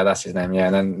 Bail, that's his name.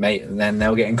 Yeah, and then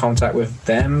they'll get in contact with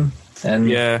them. And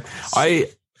yeah, I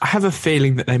have a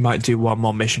feeling that they might do one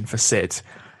more mission for Sid.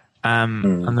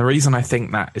 And the reason I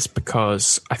think that is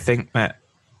because I think that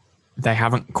they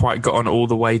haven't quite gotten all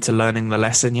the way to learning the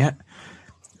lesson yet.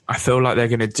 I feel like they're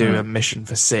going to do a mission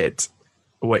for Sid,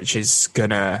 which is going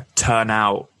to turn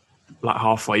out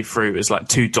halfway through as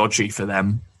too dodgy for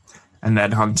them. And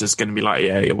then Hunter's going to be like,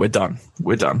 yeah, we're done.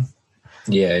 We're done.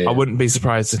 Yeah. I wouldn't be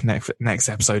surprised if next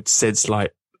episode Sid's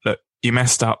like, look, you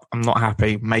messed up. I'm not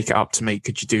happy. Make it up to me.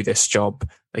 Could you do this job?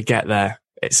 They get there.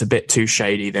 It's a bit too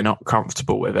shady. They're not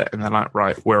comfortable with it. And they're like,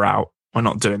 right, we're out. We're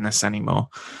not doing this anymore.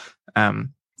 And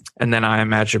then I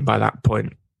imagine by that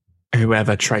point,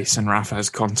 whoever Trace and Rafa has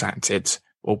contacted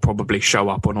will probably show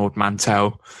up on Ord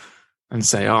Mantell and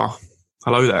say, oh,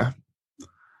 hello there.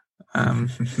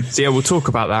 So yeah, we'll talk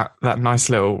about that nice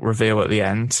little reveal at the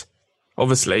end.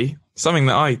 Obviously, something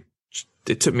that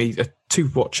it took me 2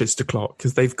 watches to clock,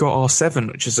 because they've got R7,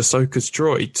 which is Ahsoka's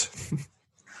droid.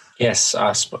 Yes,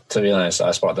 to be honest,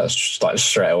 I spotted that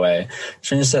straight away.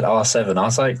 When you said R7, I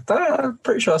was like, I'm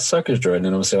pretty sure that's Ahsoka's droid. And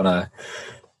obviously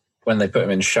when they put him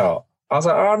in shot, I was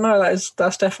like, oh no,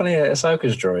 that's definitely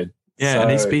Ahsoka's droid. Yeah, so,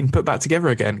 and he's been put back together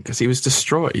again because he was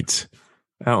destroyed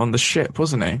on the ship,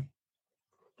 wasn't he?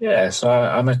 Yeah, so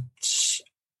I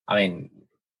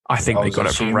think they got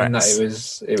it from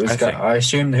Rex. I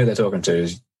assume who they're talking to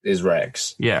is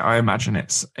Rex. Yeah, I imagine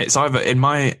it's either, in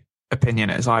my opinion,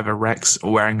 it's either Rex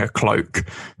wearing a cloak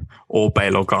or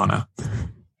Bail Organa.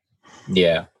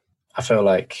 Yeah, I feel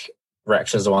like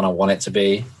Rex is the one I want it to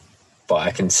be, but I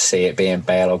can see it being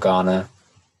Bail Organa,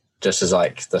 just as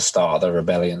the start of the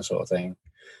rebellion sort of thing.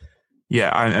 Yeah,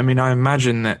 I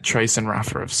imagine that Trace and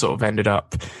Rafa have sort of ended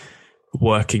up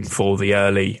working for the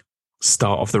early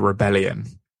start of the rebellion.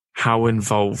 How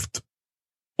involved,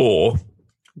 or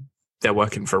they're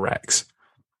working for Rex.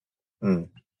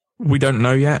 We don't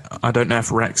know yet. I don't know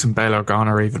if Rex and Bail Organa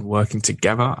are even working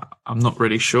together. I'm not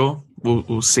really sure.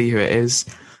 We'll see who it is.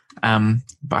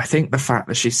 But I think the fact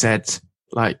that she said,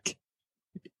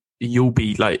 you'll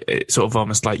be it's sort of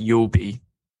almost like you'll be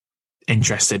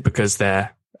interested because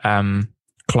they're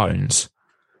clones.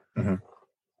 Mm-hmm.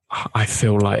 I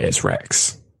feel like it's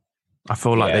Rex. I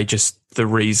feel like the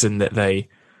reason that they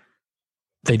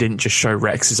didn't just show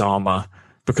Rex's armor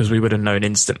because we would have known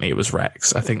instantly it was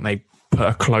Rex. I think they put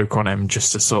a cloak on him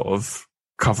just to sort of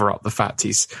cover up the fact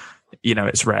he's,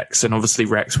 it's Rex. And obviously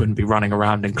Rex wouldn't be running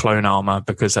around in clone armor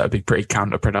because that would be pretty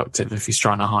counterproductive if he's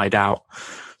trying to hide out.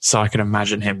 So I can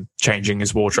imagine him changing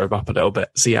his wardrobe up a little bit.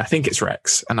 So yeah, I think it's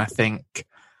Rex. And I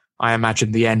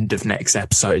imagine the end of next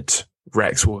episode,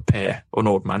 Rex will appear on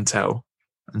Ord Mantell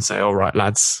and say, all right,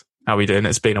 lads, how are we doing?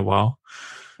 It's been a while.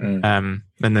 And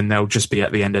then they'll just be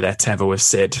at the end of their tether with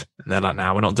Sid. And they're like,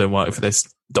 nah, we're not doing work for this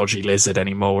dodgy lizard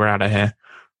anymore. We're out of here.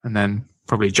 And then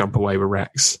probably jump away with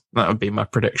Rex. That would be my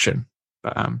prediction.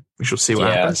 But we shall see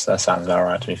what happens. Yeah, that sounds about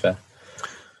right, to be fair.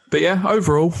 But yeah,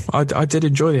 overall, I did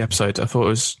enjoy the episode. I thought it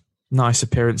was nice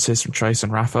appearances from Trace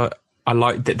and Rafa. I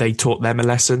liked that they taught them a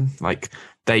lesson.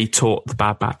 They taught the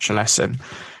Bad Batch a lesson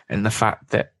in the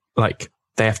fact that like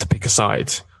they have to pick a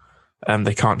side.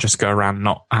 They can't just go around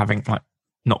not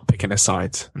picking a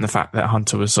side. And the fact that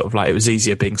Hunter was sort of like, it was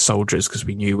easier being soldiers because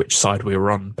we knew which side we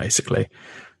were on, basically.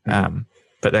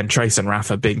 But then Trace and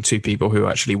Rafa being two people who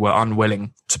actually were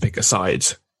unwilling to pick a side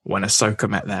when Ahsoka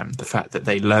met them, the fact that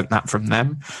they learnt that from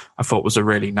them, I thought was a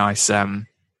really nice,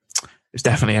 it's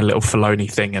definitely a little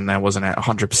Filoni thing in there, wasn't it?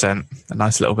 100%. A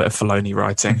nice little bit of Filoni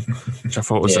writing, which I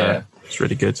thought was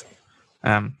really good.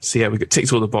 So yeah, we got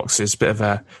ticked all the boxes, bit of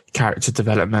a character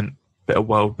development, bit of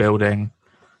world building,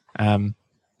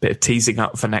 bit of teasing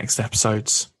up for next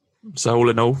episodes. So all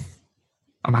in all,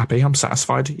 I'm happy. I'm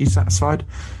satisfied. Are you satisfied?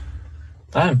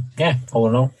 Yeah, all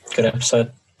in all, good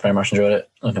episode. Very much enjoyed it.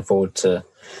 Looking forward to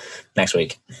next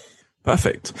week.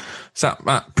 Perfect. So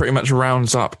that pretty much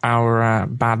rounds up our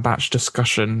Bad Batch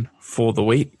discussion for the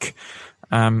week.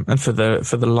 And for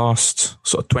the last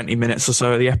sort of 20 minutes or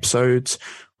so of the episodes,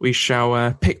 we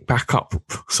shall pick back up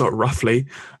sort of roughly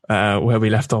where we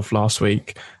left off last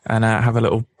week and have a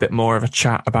little bit more of a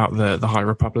chat about the High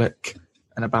Republic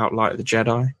and about Light of the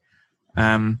Jedi.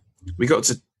 We got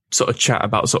to sort of chat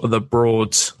about sort of the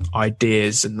broad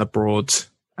ideas and the broad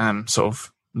sort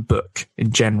of book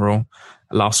in general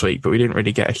last week, but we didn't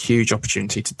really get a huge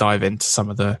opportunity to dive into some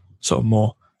of the sort of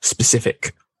more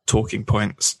specific talking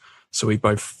points. So we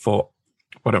both thought,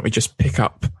 why don't we just pick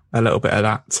up a little bit of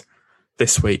that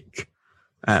this week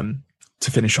to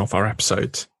finish off our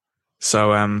episode.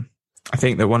 So I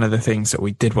think that one of the things that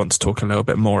we did want to talk a little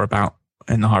bit more about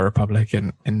in the High Republic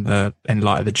and in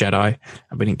Light of the Jedi,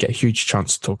 and we didn't get a huge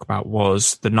chance to talk about,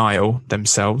 was the Nihil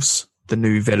themselves, the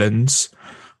new villains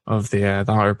of the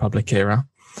High Republic era.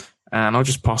 And I'll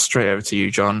just pass straight over to you,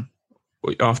 John.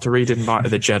 After reading Light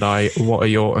of the Jedi, what are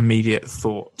your immediate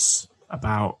thoughts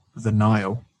about the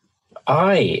Nihil?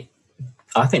 I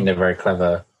think they're very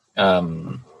clever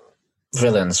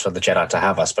villains for the Jedi to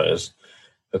have, I suppose,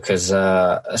 because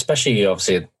especially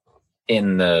obviously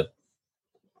in the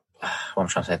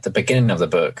the beginning of the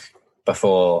book,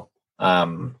 before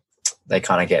they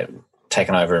kind of get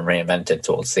taken over and reinvented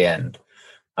towards the end.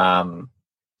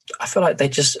 I feel like they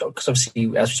just, because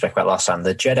obviously, as we spoke about last time,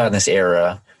 the Jedi in this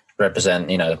era represent,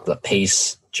 the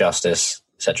peace, justice,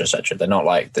 etc., etc. They're not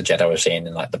like the Jedi we've seen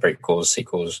in like the prequels,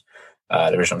 sequels,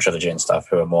 the original trilogy and stuff,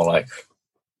 who are more like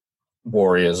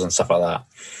warriors and stuff like that.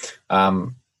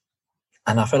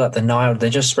 And I feel like the Nihil,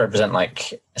 they just represent,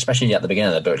 like, especially at the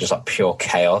beginning of the book, just like pure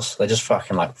chaos. They just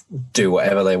fucking like do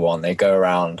whatever they want. They go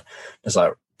around just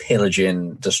like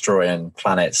pillaging, destroying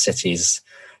planets, cities,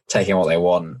 taking what they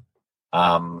want.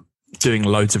 Doing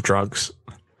loads of drugs.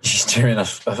 She's doing a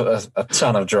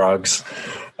ton of drugs.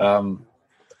 I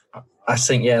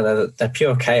think, they're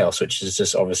pure chaos, which is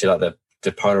just obviously like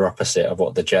the polar opposite of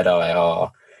what the Jedi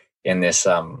are in this,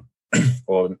 or,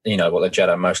 what the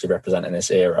Jedi mostly represent in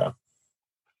this era.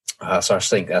 So I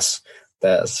think that's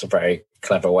a very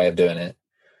clever way of doing it.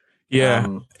 Yeah,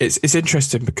 it's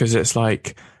interesting because it's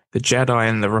like the Jedi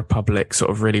and the Republic sort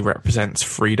of really represents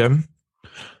freedom,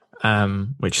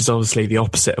 which is obviously the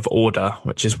opposite of order,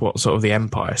 which is what sort of the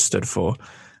Empire stood for.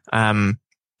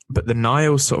 But the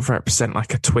Nihil sort of represent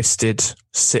like a twisted,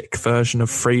 sick version of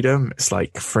freedom. It's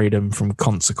like freedom from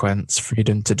consequence,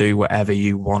 freedom to do whatever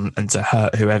you want and to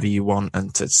hurt whoever you want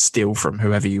and to steal from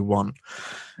whoever you want.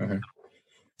 Mm-hmm.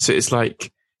 So it's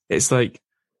like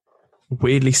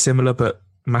weirdly similar, but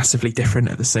massively different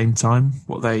at the same time,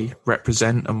 what they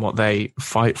represent and what they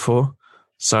fight for.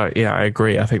 So yeah, I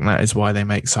agree. I think that is why they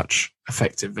make such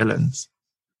effective villains.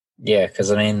 Yeah, because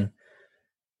I mean,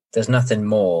 there's nothing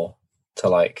more to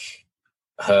like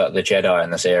hurt the Jedi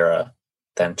in this era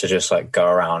than to just like go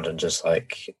around and just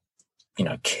like,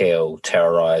 kill,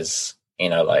 terrorize,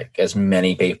 like as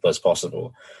many people as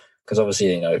possible. Because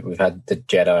obviously, we've had the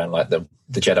Jedi and like the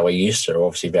Jedi we're used to are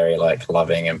obviously very like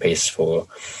loving and peaceful,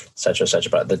 etc., etc.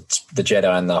 But the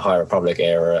Jedi in the High Republic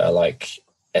era are like,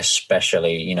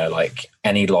 especially, like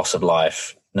any loss of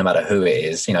life, no matter who it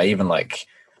is, even like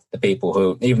the people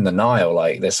who, even the Nihil,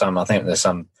 like there's on a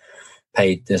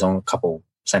couple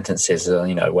sentences,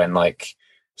 when like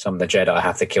some of the Jedi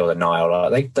have to kill the Nihil,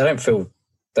 like, they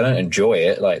don't enjoy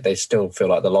it. Like they still feel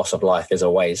like the loss of life is a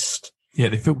waste. Yeah,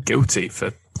 they feel guilty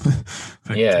for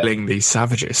killing these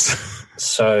savages.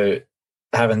 So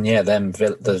having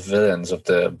the villains of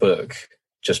the book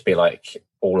just be like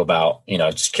all about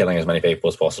just killing as many people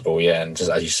as possible, and just,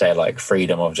 as you say, like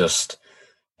freedom of just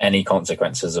any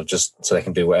consequences of just so they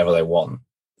can do whatever they want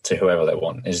to whoever they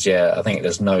want is I think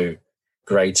there's no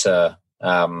greater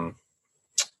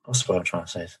what's what I'm trying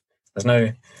to say? There's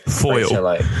no foil greater,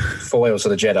 like foil to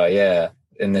the Jedi,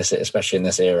 in this, especially in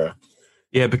this era.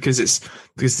 Yeah, because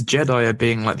the Jedi are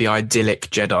being like the idyllic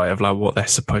Jedi of like what they're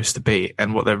supposed to be,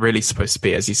 and what they're really supposed to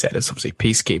be, as you said, is obviously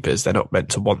peacekeepers. They're not meant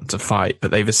to want to fight,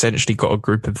 but they've essentially got a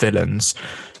group of villains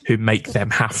who make them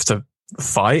have to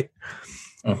fight.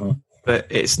 Mm-hmm. But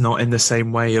it's not in the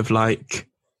same way of like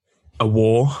a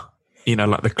war.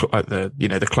 Like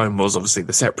the Clone Wars. Obviously,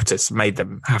 the Separatists made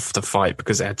them have to fight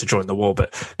because they had to join the war.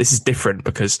 But this is different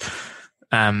because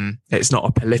it's not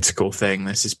a political thing.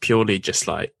 This is purely just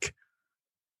like.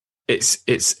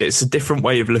 It's a different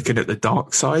way of looking at the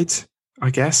dark side, I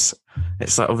guess.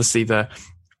 It's like obviously the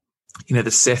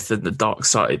Sith and the dark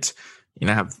side,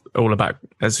 have all about,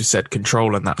 as we said,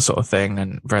 control and that sort of thing,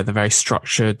 and they're very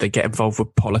structured. They get involved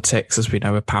with politics, as we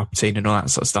know, with Palpatine and all that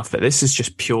sort of stuff. But this is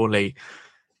just purely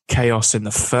chaos in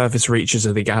the furthest reaches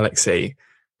of the galaxy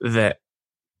that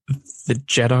the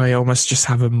Jedi almost just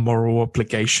have a moral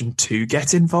obligation to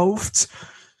get involved.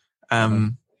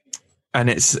 And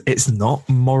it's not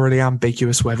morally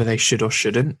ambiguous whether they should or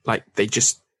shouldn't. Like they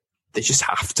just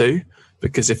have to,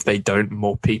 because if they don't,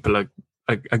 more people are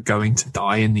going to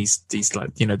die in these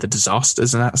like, the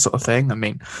disasters and that sort of thing. I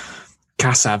mean,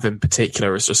 Kassav in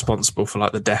particular is responsible for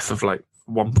like the death of like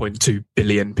 1.2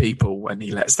 billion people when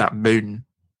he lets that moon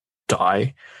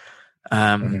die.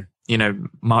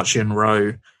 Marchion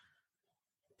Ro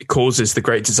causes the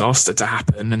great disaster to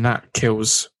happen, and that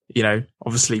kills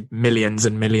obviously millions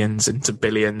and millions into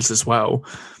billions as well.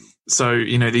 So,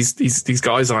 these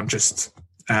guys aren't just,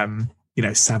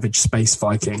 savage space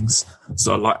Vikings.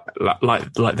 So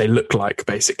like they look like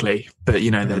basically, but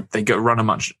they go run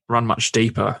much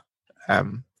deeper.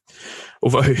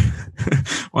 Although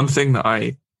one thing that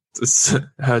I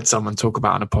heard someone talk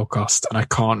about on a podcast, and I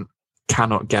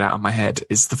cannot get out of my head,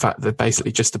 is the fact that they're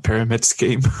basically just a pyramid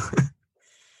scheme.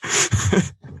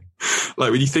 Like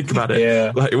when you think about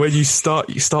it, like when you start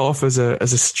off as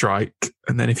a strike,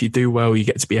 and then if you do well, you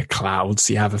get to be a cloud.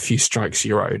 So you have a few strikes of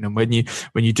your own. And when you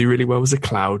do really well as a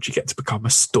cloud, you get to become a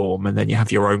storm, and then you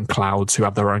have your own clouds who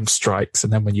have their own strikes.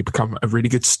 And then when you become a really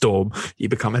good storm, you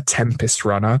become a tempest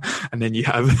runner, and then you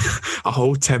have a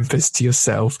whole tempest to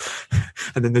yourself.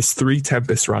 And then there's 3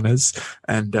 tempest runners,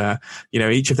 and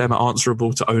each of them are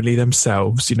answerable to only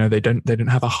themselves. They don't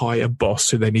have a higher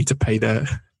boss who they need to pay their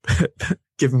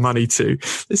give money to.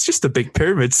 It's just a big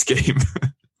pyramid scheme.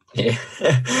 Yeah,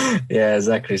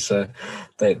 exactly. So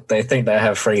they think they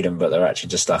have freedom, but they're actually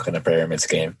just stuck in a pyramid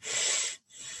scheme.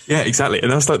 Yeah, exactly.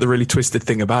 And that's like the really twisted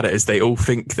thing about it, is they all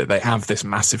think that they have this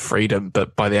massive freedom,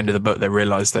 but by the end of the book they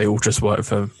realize they all just work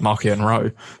for Marchion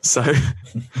Ro. So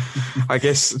I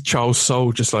guess Charles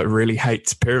Soule just like really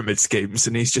hates pyramid schemes,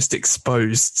 and he's just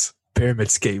exposed pyramid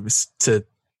schemes to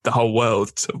the whole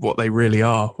world of what they really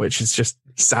are, which is just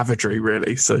savagery,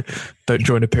 really. So don't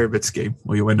join a pyramid scheme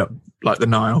or you end up like the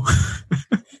Nile.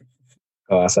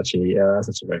 Oh, that's actually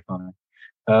very funny.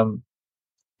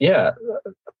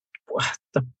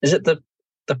 Is it the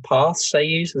paths they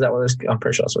use? Is that what I'm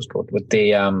pretty sure that's what it's called. With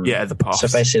the the paths. So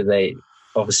basically, they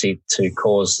obviously to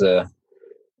cause the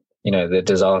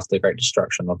disaster, the great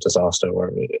destruction of disaster,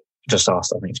 or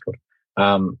disaster, I think it's called.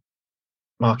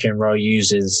 Marchion Ro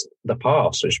uses the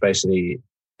paths, which basically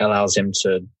allows him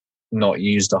to not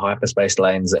use the hyperspace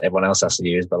lanes that everyone else has to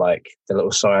use, but like the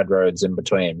little side roads in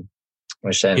between,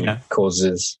 which then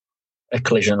causes a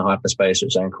collision in hyperspace,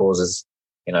 which then causes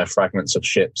fragments of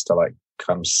ships to like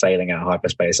come sailing out of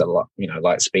hyperspace at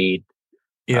light speed.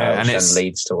 Yeah, and it's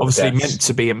leads to obviously deaths. Meant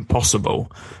to be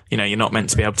impossible. You're not meant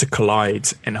to be able to collide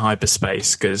in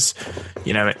hyperspace because,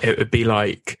 it would be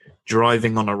like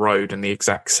driving on a road in the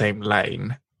exact same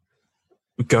lane,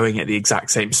 going at the exact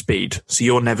same speed. So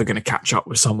you're never going to catch up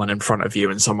with someone in front of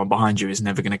you, and someone behind you is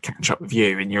never going to catch up with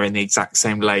you, and you're in the exact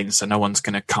same lane, so no one's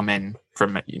going to come in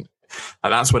from it.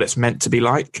 That's what it's meant to be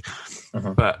like.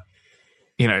 Uh-huh. But,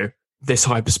 this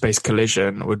hyperspace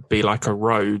collision would be like a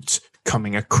road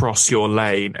coming across your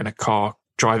lane and a car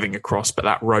driving across, but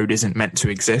that road isn't meant to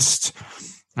exist.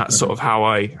 That's sort of how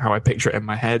I picture it in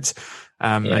my head.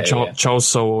 Charles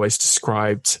Soule always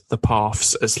described the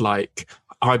paths as like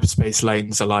hyperspace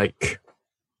lanes are like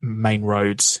main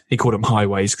roads. He called them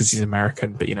highways because he's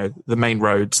American, but the main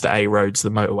roads, the A roads, the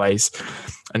motorways,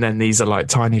 and then these are like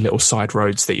tiny little side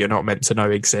roads that you're not meant to know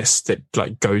exist, that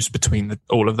like goes between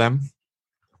all of them.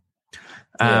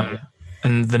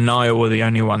 And the Nile are the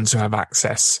only ones who have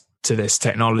access to this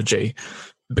technology,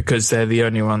 because they're the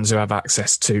only ones who have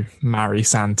access to Mari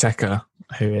San Tekka,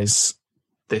 who is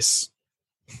this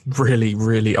really,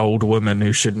 really old woman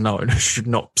who should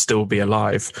not still be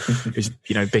alive. Who's,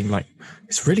 being like,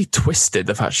 it's really twisted,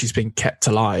 the fact she's being kept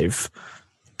alive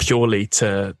purely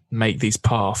to make these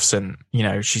paths, and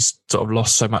she's sort of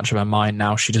lost so much of her mind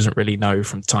now. She doesn't really know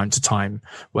from time to time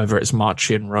whether it's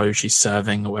Marchion Ro she's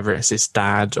serving, or whether it's his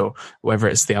dad, or whether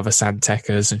it's the other San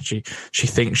Tekkas, and she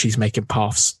thinks she's making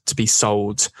paths to be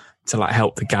sold to like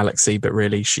help the galaxy, but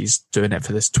really she's doing it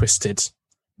for this twisted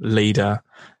leader.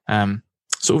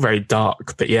 It's all very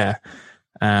dark, but yeah,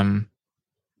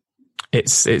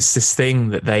 it's this thing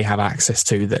that they have access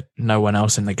to that no one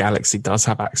else in the galaxy does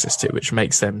have access to, which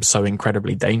makes them so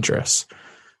incredibly dangerous.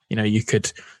 You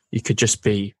could just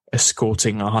be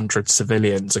escorting 100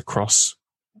 civilians across,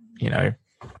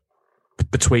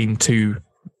 between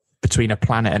a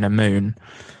planet and a moon,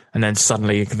 and then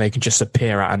suddenly they can just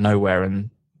appear out of nowhere and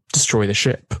destroy the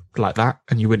ship like that,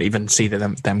 and you wouldn't even see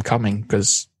them coming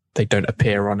because they don't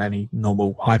appear on any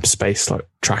normal hyperspace like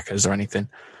trackers or anything.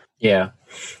 Yeah.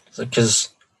 Because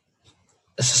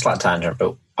it's a slight tangent,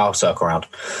 but I'll circle around.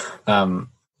 Because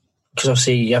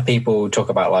obviously, you have people talk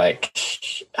about like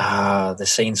the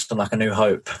scenes from like not New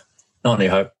Hope,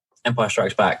 Empire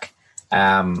Strikes Back,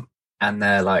 and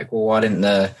they're like, well, why didn't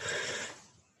the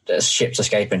ships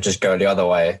escape and just go the other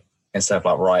way instead of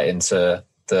like right into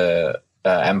the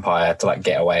Empire to like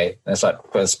get away? And it's like,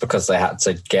 it's because they had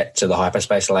to get to the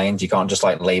hyperspace lanes. You can't just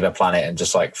like leave a planet and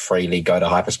just like freely go to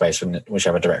hyperspace in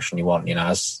whichever direction you want.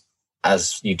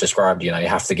 As you described, you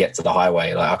have to get to the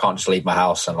highway. Like, I can't just leave my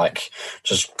house and like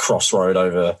just cross road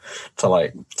over to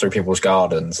like through people's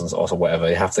gardens and or whatever.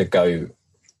 You have to go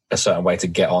a certain way to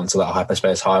get onto that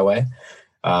hyperspace highway.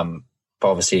 But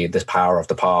obviously, this power of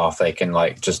the path, they can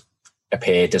like just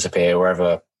appear, disappear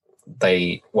wherever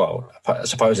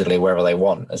supposedly wherever they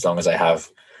want, as long as they have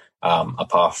a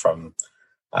path from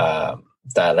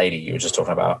that lady you were just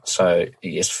talking about. So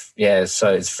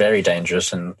it's very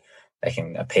dangerous, and they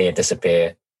can appear,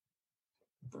 disappear,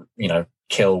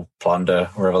 kill,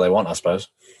 plunder wherever they want, I suppose.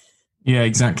 Yeah,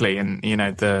 exactly. And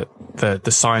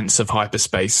the science of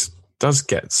hyperspace does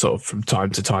get sort of from time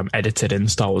to time edited in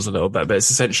Star Wars a little bit, but it's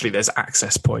essentially there's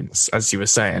access points, as you were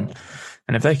saying.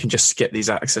 And if they can just skip these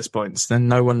access points, then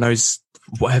no one knows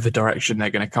whatever direction they're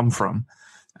going to come from.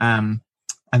 And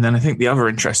then I think the other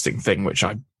interesting thing, which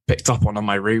I picked up on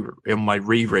my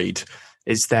reread,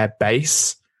 is their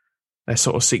base. Their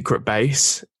sort of secret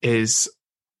base is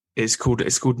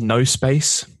called No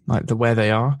Space, like where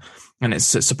they are, and it's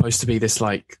supposed to be this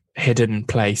like hidden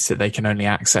place that they can only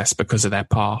access because of their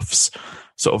paths,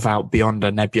 sort of out beyond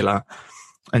a nebula.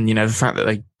 And the fact that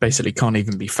they basically can't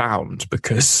even be found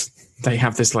because they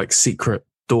have this like secret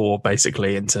door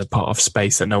basically into part of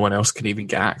space that no one else can even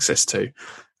get access to.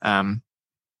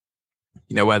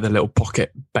 Where the little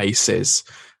pocket base is.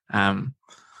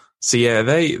 So yeah,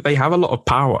 they have a lot of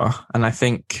power, and I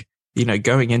think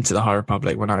going into the High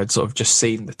Republic, when I had sort of just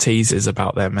seen the teasers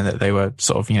about them and that they were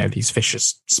sort of these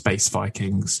vicious space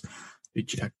Vikings,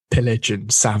 pillage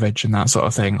and savage and that sort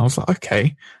of thing, I was like,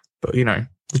 okay, but the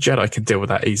Jedi can deal with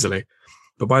that easily.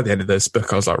 But by the end of this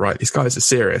book, I was like, right, these guys are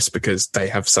serious because they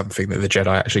have something that the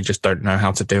Jedi actually just don't know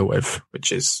how to deal with,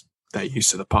 which is their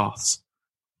use of the paths.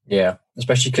 Yeah,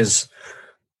 especially because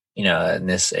in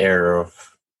this era of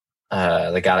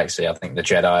the galaxy, I think the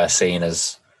Jedi are seen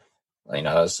as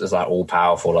as like all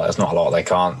powerful. Like, there's not a lot they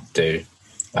can't do.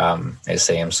 It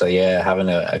seems so. Yeah, having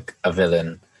a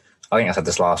villain. I think I said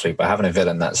this last week, but having a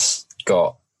villain that's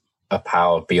got a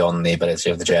power beyond the ability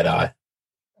of the Jedi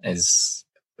is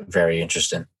very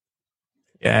interesting.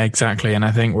 Yeah, exactly. And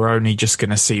I think we're only just going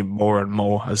to see more and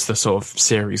more as the sort of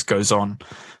series goes on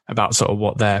about sort of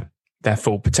what their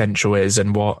full potential is,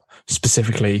 and what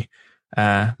specifically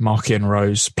Marchion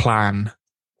Ro's plan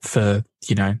for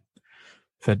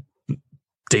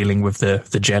dealing with the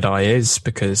Jedi is,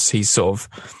 because he's sort of,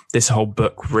 this whole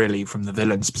book really from the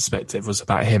villain's perspective was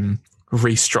about him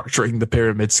restructuring the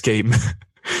pyramid scheme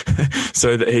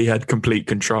so that he had complete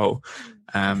control,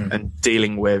 and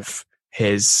dealing with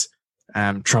his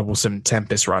troublesome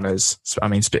Tempest runners. I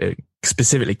mean,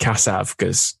 specifically Kassav,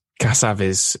 because Kassav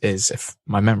is, if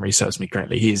my memory serves me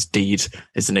correctly, he is Deed,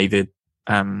 isn't he?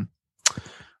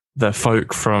 The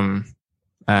folk from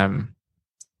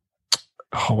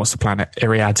what's the planet?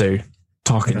 Iriadu,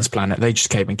 Tarkin's planet. They just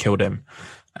came and killed him.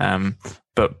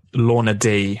 But Lorna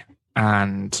D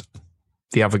and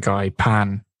the other guy,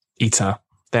 Pan Eater,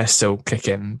 they're still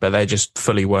kicking, but they're just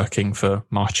fully working for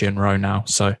Marchion Ro now.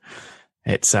 So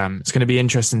it's going to be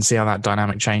interesting to see how that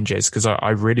dynamic changes, because I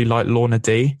really like Lorna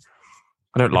D.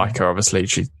 I don't like her, obviously.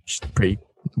 She's pretty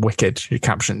wicked. She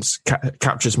captures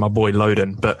my boy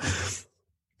Loden, but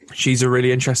she's a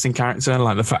really interesting character.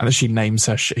 Like the fact that she named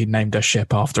her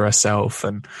ship after herself,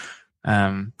 and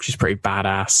she's pretty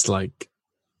badass. Like,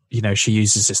 she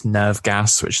uses this nerve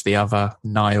gas, which the other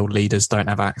Nile leaders don't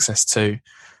have access to.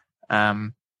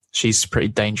 She's pretty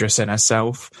dangerous in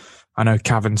herself. I know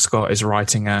Cavan Scott is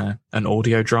writing an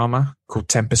audio drama called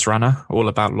Tempest Runner, all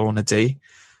about Lorna Dee,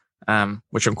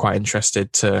 which I'm quite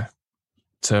interested to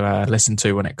listen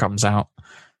to when it comes out.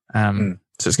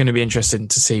 So it's going to be interesting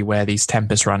to see where these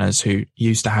Tempest Runners, who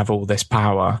used to have all this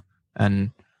power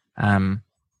and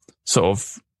sort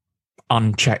of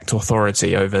unchecked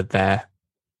authority over their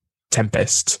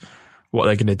Tempest, what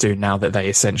they're going to do now that they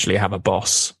essentially have a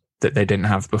boss that they didn't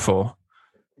have before.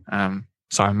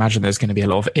 So I imagine there's going to be a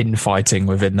lot of infighting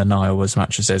within the Nile as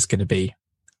much as there's going to be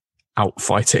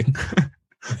outfighting.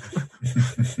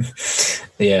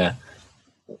 Yeah.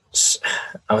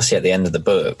 Obviously, at the end of the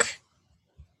book,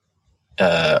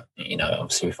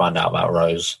 obviously we find out about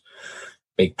Rose,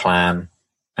 big plan,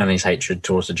 and his hatred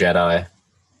towards the Jedi.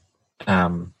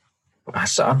 I'm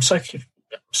so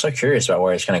curious about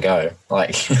where it's going to go.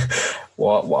 Like,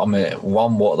 what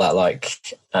that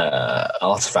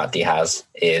artifact he has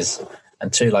is,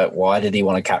 and two, like, why did he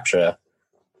want to capture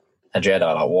a Jedi?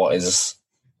 Like, what is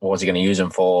he going to use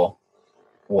him for?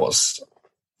 I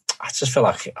just feel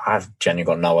like I've genuinely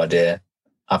got no idea.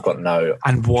 I've got no.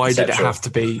 And why did it have to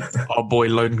be our boy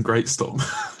Loden Greatstorm?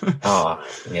 Oh,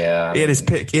 yeah. He had his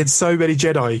pick. He had so many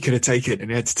Jedi he could have taken, and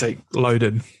he had to take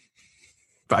Loden.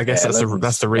 But I guess that's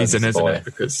the reason, isn't it?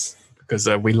 Because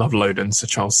we love Loden, so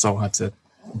Charles Soule had to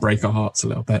break our hearts a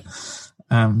little bit.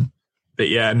 But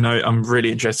yeah, no, I'm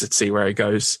really interested to see where it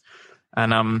goes.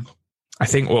 And I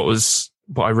think what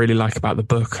I really like about the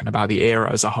book and about the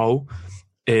era as a whole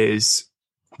is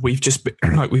we've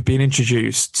been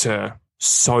introduced to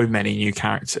so many new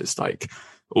characters, like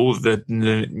all the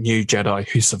new Jedi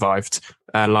who survived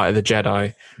Light of the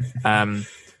Jedi.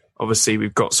 Obviously,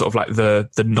 we've got sort of like the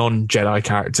non-Jedi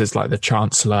characters, like the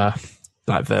Chancellor,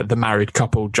 like the married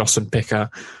couple, Joss and Picker,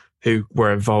 who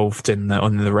were involved in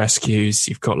the rescues.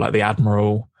 You've got like the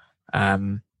Admiral.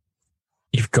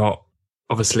 You've got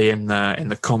obviously in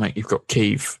the comic, you've got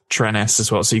Keeve Trennis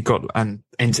as well. So you've got, and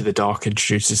Into the Dark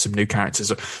introduces some new characters.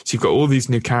 So you've got all these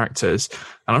new characters,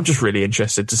 and I'm just really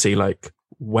interested to see like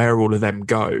where all of them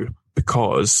go,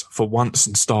 because for once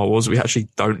in Star Wars, we actually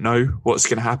don't know what's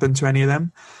going to happen to any of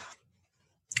them,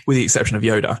 with the exception of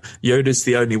Yoda. Yoda's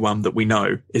the only one that we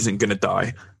know isn't going to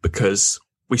die because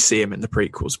we see him in the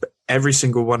prequels. But every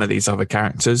single one of these other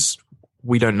characters,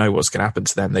 we don't know what's going to happen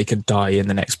to them. They could die in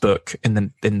the next book, in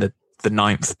the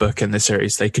 9th book in the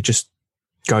series. They could just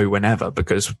go whenever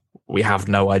because we have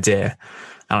no idea.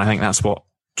 And I think that's what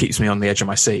keeps me on the edge of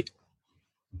my seat.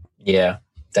 Yeah,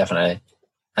 definitely.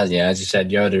 As you said,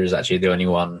 Yoda is actually the only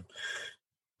one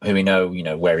who we know,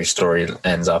 where his story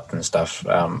ends up and stuff.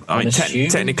 I mean,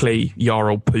 technically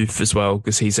Yarl Poof as well,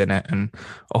 because he's in it, and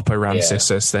Oppo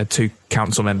Ramesses. They're two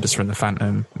council members from the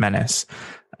Phantom Menace.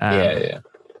 Yeah.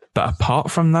 But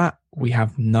apart from that, we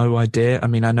have no idea. I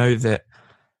mean, I know that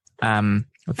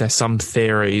there's some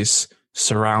theories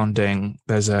surrounding.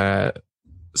 There's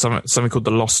something called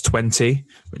the Lost 20,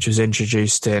 which was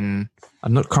introduced in.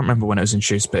 Can't remember when it was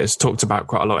introduced, but it's talked about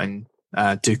quite a lot in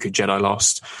Dooku Jedi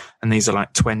Lost. And these are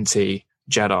like 20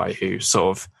 Jedi who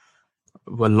sort of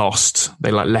were lost.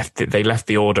 They left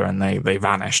the order and they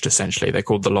vanished. Essentially, they're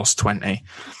called the Lost 20.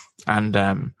 And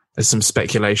there's some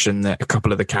speculation that a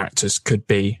couple of the characters could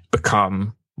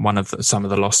become some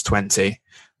of the Lost 20.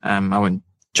 I won't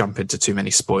jump into too many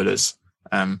spoilers,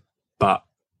 but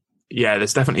yeah,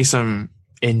 there's definitely some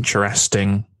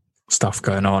interesting stuff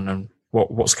going on, and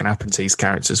what's going to happen to these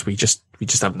characters, we just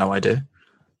have no idea.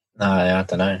 No, I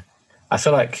don't know. I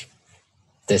feel like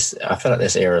this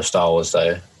era of Star Wars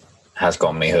though has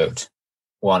got me hooked.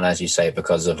 One, as you say,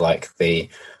 because of like the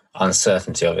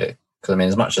uncertainty of it. Because I mean,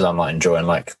 as much as I'm like enjoying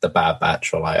like the Bad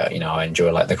Batch, or like I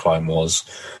enjoy like the Clone Wars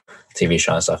TV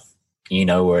show and stuff,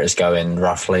 where it's going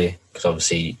roughly, because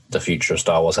obviously the future of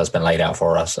Star Wars has been laid out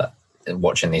for us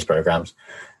watching these programs.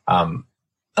 And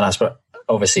I suppose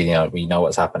obviously we know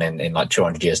what's happening in like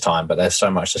 200 years time, but there's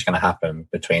so much that's going to happen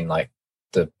between like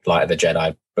the Light of the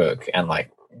Jedi book and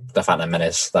like the Phantom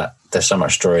Menace, that there's so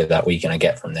much story that we're going to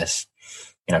get from this,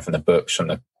 from the books, from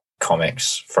the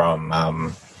comics,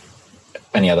 from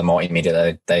any other multimedia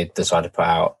that they decide to put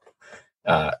out.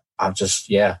 I'm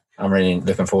really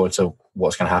looking forward to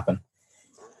what's going to happen.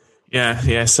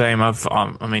 Yeah, same.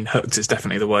 I mean, hooked is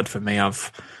definitely the word for me. I've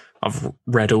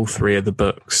read all 3 of the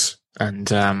books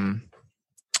and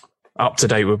up to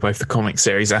date with both the comic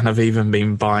series, and I've even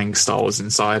been buying Star Wars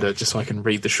Insider just so I can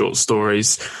read the short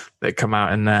stories that come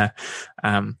out in there.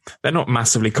 They're not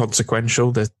massively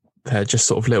consequential. They're just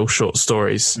sort of little short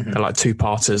stories. Mm-hmm. They're like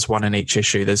 2-parters, one in each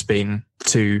issue. There's been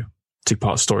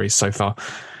 2-part stories so far.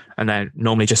 and they're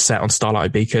normally just set on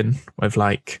Starlight Beacon with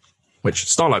like. Which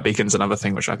Starlight Beacon's another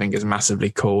thing which I think is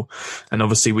massively cool, and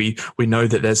obviously we know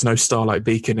that there's no Starlight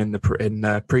Beacon in the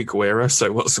prequel era.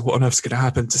 So what on earth's going to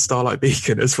happen to Starlight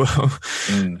Beacon as well?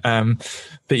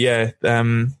 But yeah,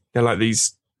 they're like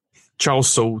these. Charles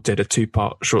Soule did a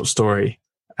 2-part short story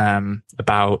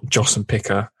about Joss and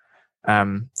Picker,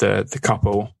 the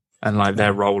couple, and like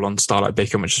their role on Starlight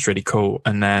Beacon, which is really cool.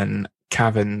 And then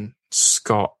Cavan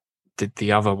Scott did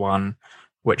the other one,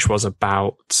 which was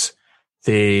about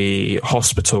the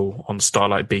hospital on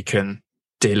Starlight Beacon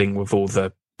dealing with all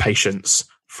the patients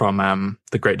from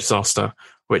the Great Disaster,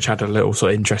 which had a little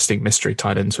sort of interesting mystery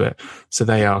tied into it. So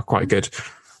they are quite good.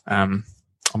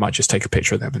 I might just take a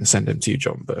picture of them and send them to you,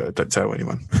 John, but don't tell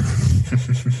anyone.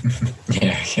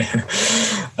 Yeah.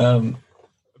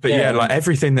 But yeah, like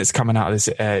everything that's coming out of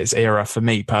this era, for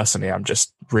me personally, I'm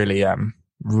just really,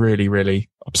 really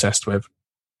obsessed with.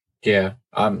 Yeah,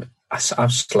 I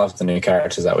just love the new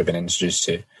characters that we've been introduced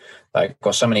to. Like,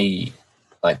 got so many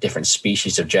like different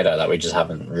species of Jedi that we just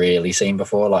haven't really seen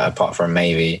before. Like, apart from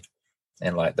maybe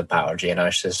in like the Battle of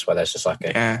Geonosis, where there's just like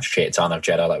a shit ton of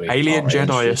Jedi that we. Alien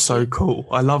Jedi are so cool.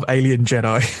 I love Alien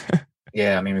Jedi.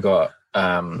 Yeah, I mean we've got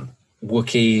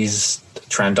Wookiees,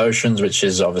 Trandoshans, which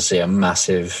is obviously a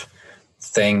massive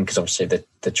thing because obviously the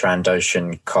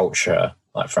Trandoshan culture,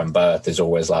 like from birth, is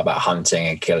always like about hunting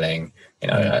and killing. You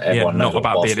know, everyone knows not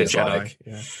about being a Jedi. Like.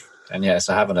 Yeah. And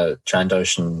so having a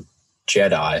Trandoshan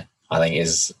Jedi, I think,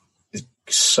 is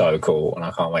so cool, and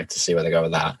I can't wait to see where they go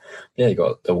with that. Yeah, you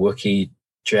got the Wookiee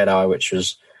Jedi, which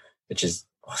is I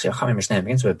can't remember his name. It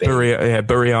begins with a B.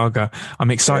 Buriaga. I'm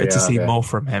excited to see more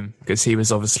from him because he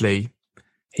was obviously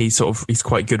he's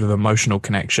quite good with emotional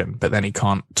connection, but then he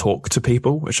can't talk to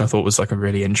people, which I thought was like a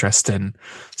really interesting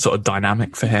sort of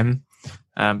dynamic for him.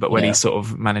 But when he sort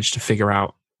of managed to figure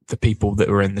out the people that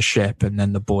were in the ship, and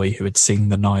then the boy who had seen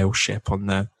the Nile ship on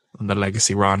the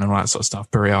Legacy run and all that sort of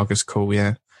stuff. Buriaga's cool,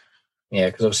 yeah. Yeah,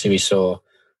 because obviously we saw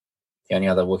the only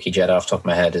other Wookiee Jedi off the top of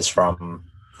my head is from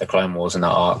the Clone Wars in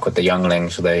that arc with the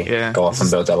younglings, where they go off and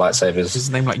build their lightsabers. Is his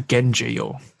name like Genji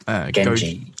or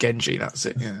Genji? Genji, that's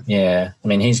it. Yeah. Yeah, I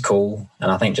mean he's cool,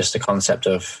 and I think just the concept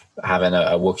of having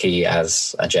a Wookiee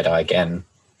as a Jedi again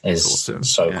is awesome.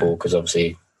 So cool because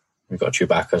obviously we've got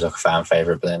Chewbacca as like a fan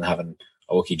favorite, but then having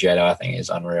a Wookiee Jedi, I think, is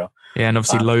unreal. Yeah, and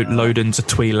obviously Loden to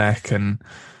Twi'lek, and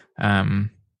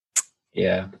I'm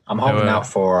holding out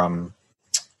for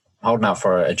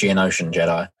a Geonosian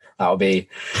Jedi. That'll be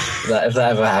that if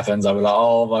that ever happens, I'll be like,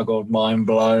 oh my god, mind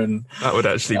blown. That would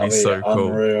actually be so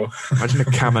unreal. Cool. Imagine a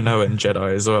Kaminoan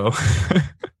Jedi as well.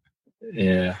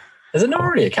 Yeah, is it not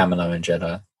already a Kaminoan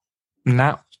Jedi?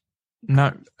 No.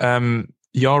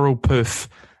 Yarl Poof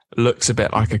looks a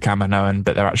bit like a Kaminoan,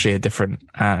 but they're actually a different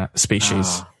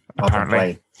species.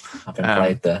 Apparently, I've been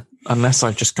played there. Unless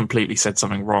I've just completely said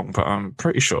something wrong, but I'm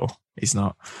pretty sure he's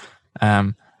not.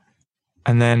 And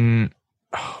then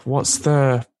what's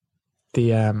the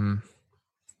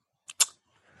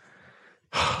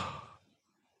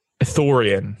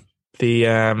Ithorian?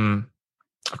 I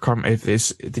can't remember if it's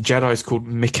the Jedi is called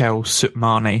Mikhail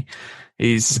Sutmani.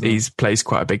 He's plays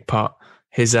quite a big part.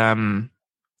 His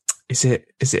is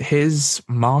it his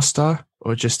master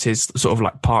or just his sort of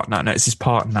like partner? No, it's his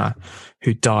partner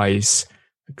who dies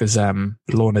because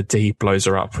Lorna D blows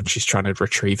her up when she's trying to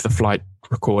retrieve the flight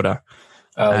recorder.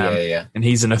 Yeah. And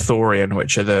he's an Ithorian,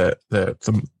 which are the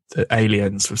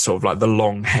aliens with sort of like the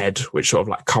long head, which sort of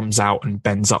like comes out and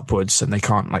bends upwards, and they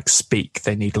can't like speak.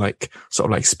 They need like sort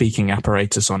of like speaking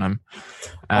apparatus on them.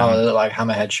 They look like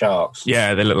hammerhead sharks.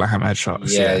 Yeah, they look like hammerhead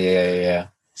sharks. Yeah.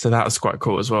 So that was quite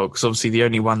cool as well, because obviously the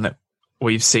only one that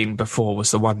we've seen before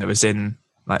was the one that was in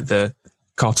like the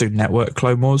Cartoon Network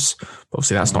Clone Wars. But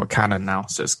obviously that's not canon now,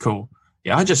 so it's cool.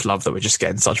 Yeah, I just love that we're just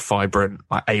getting such vibrant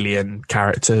like alien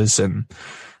characters, and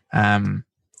I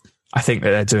think that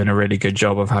they're doing a really good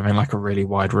job of having like a really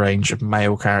wide range of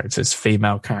male characters,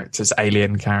 female characters,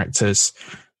 alien characters.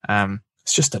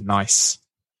 It's just a nice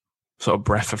sort of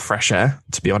breath of fresh air,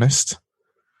 to be honest.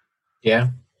 Yeah,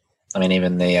 I mean,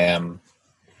 even the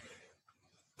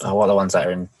what are the ones that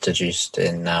are introduced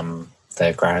in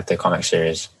the comic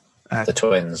series? The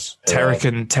twins, Tarek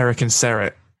and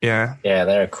Seret. Yeah,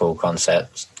 they're a cool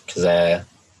concept because they're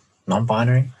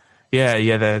non-binary.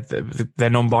 Yeah, they're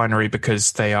non-binary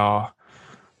because they are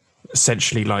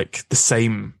essentially like the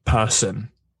same person,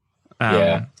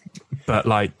 but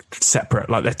like separate.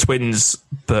 Like they're twins,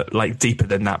 but like deeper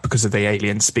than that because of the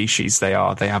alien species they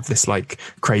are. They have this like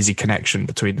crazy connection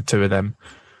between the two of them.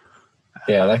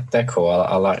 Yeah, they're cool.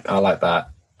 I like that.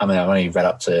 I mean, I've only read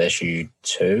up to issue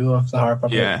 2 of the High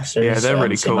Republic series. Yeah, they're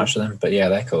really cool. Much of them, but yeah,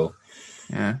 they're cool.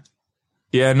 Yeah.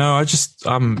 Yeah, no,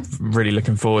 I'm really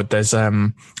looking forward. There's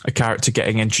a character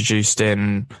getting introduced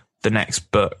in the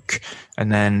next book,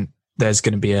 and then there's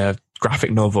going to be a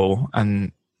graphic novel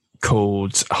and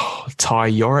called Ty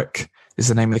Yorick is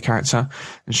the name of the character,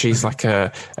 and she's like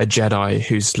a Jedi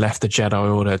who's left the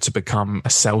Jedi Order to become a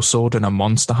sellsword and a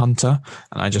monster hunter,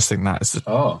 and I just think that is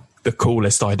the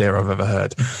coolest idea I've ever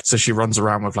heard. So she runs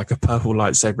around with like a purple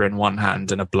lightsaber in one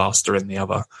hand and a blaster in the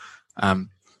other,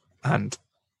 and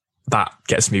that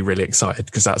gets me really excited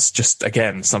because that's just,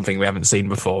 again, something we haven't seen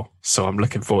before. So I'm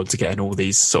looking forward to getting all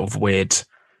these sort of weird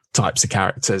types of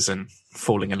characters and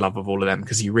falling in love with all of them,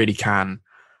 because you really can.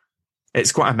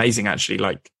 It's quite amazing, actually.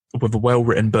 Like, with a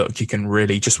well-written book, you can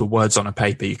really, just with words on a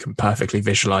paper, you can perfectly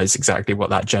visualize exactly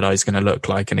what that Jedi is going to look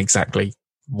like and exactly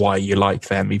why you like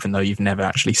them, even though you've never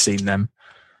actually seen them.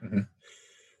 Mm-hmm.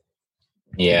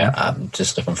 Yeah, I'm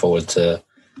just looking forward to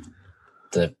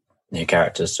the new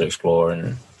characters to explore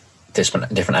and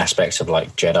different aspects of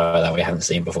like Jedi that we haven't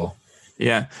seen before.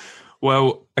 Yeah.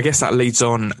 Well, I guess that leads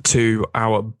on to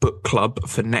our book club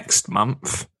for next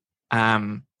month.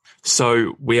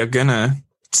 So we are going to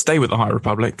stay with the High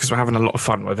Republic because we're having a lot of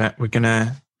fun with it.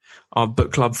 Our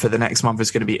book club for the next month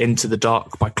is going to be Into the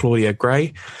Dark by Claudia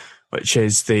Gray, which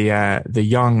is the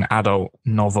young adult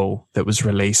novel that was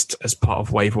released as part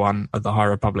of Wave 1 of the High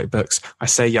Republic books. I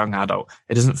say young adult.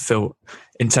 It doesn't feel,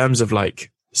 in terms of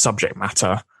like subject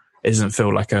matter, it doesn't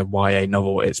feel like a YA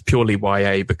novel. It's purely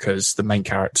YA because the main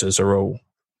characters are all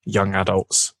young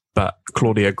adults. But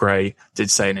Claudia Gray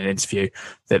did say in an interview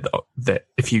that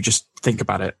if you just think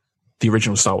about it, the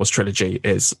original Star Wars trilogy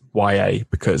is YA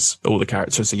because all the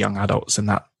characters are young adults, and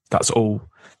that's all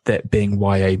that being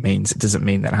YA means. It doesn't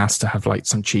mean that it has to have like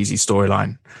some cheesy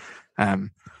storyline,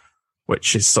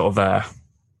 which is sort of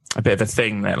a bit of a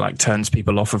thing that like turns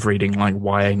people off of reading like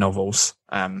YA novels.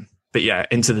 But yeah,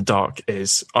 Into the Dark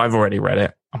I've already read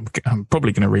it. I'm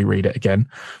probably going to reread it again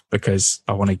because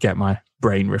I want to get my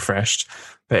brain refreshed.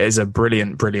 But it is a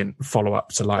brilliant, brilliant follow-up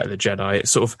to Light of the Jedi.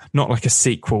 It's sort of not like a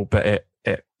sequel, but it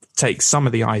takes some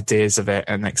of the ideas of it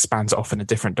and expands it off in a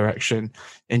different direction,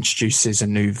 introduces a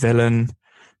new villain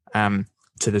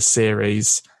to the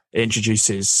series. It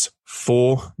introduces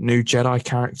 4 new Jedi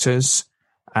characters,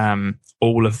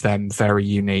 all of them very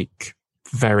unique,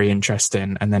 very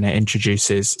interesting, and then it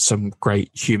introduces some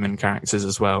great human characters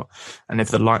as well. And if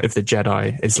the Light of the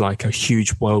Jedi is like a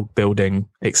huge world-building,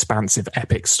 expansive,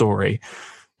 epic story,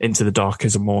 Into the Dark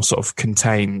is a more sort of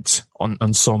contained,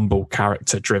 ensemble,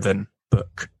 character-driven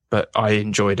book. But I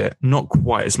enjoyed it, not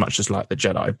quite as much as Light of the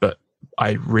Jedi, but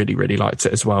I really, really liked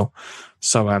it as well.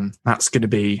 So that's going to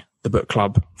be the book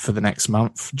club for the next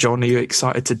month. John, are you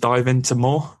excited to dive into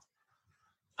more?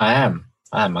 I am.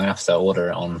 I'm going to have to order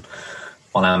it on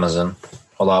Amazon,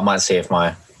 although I might see if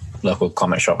my local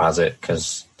comic shop has it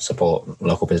because support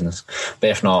local business.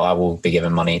 But if not, I will be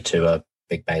giving money to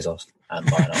Big Bezos and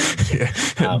buying it.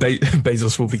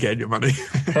 Bezos will be getting your money.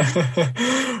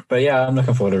 But yeah, I'm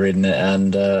looking forward to reading it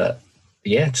and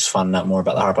just finding out more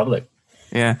about the High Republic.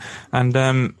 Yeah, and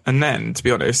then to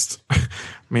be honest, I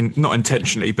mean, not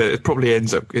intentionally, but it's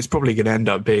probably going to end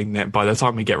up being that by the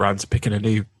time we get around to picking a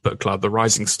new book club, The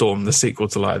Rising Storm, the sequel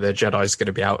to Light of the Jedi, is going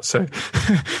to be out. So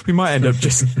we might end up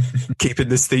just keeping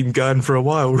this theme going for a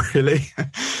while, really.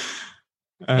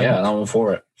 Yeah, I'm all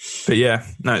for it. But yeah,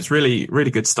 no, it's really,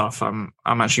 really good stuff. I'm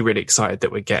actually really excited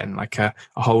that we're getting like a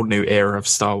whole new era of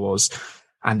Star Wars.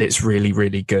 And it's really,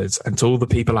 really good. And to all the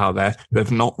people out there who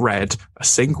have not read a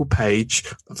single page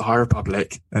of the High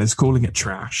Republic and is calling it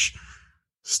trash,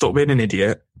 stop being an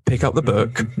idiot, pick up the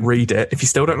book, read it. If you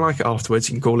still don't like it afterwards,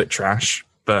 you can call it trash,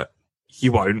 but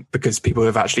you won't because people who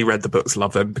have actually read the books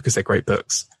love them because they're great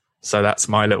books. So that's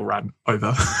my little rant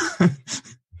over.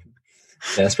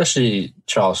 Yeah, especially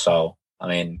Charles Soule. I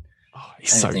mean,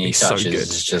 he's so good.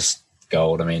 Is just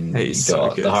gold. I mean, he's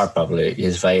so good. The High Republic,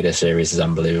 his Vader series is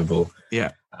unbelievable.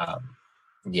 Yeah.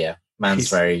 Man's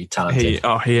very talented.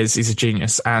 He is. He's a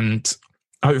genius. And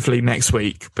hopefully next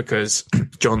week, because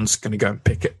John's going to go and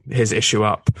pick his issue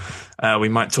up, we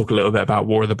might talk a little bit about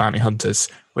War of the Bounty Hunters,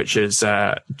 which has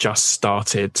just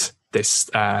started this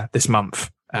month.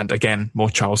 And again, more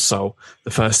Charles Soule.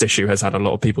 The first issue has had a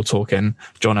lot of people talking.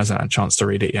 John hasn't had a chance to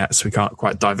read it yet, so we can't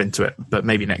quite dive into it. But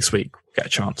maybe next week we'll get a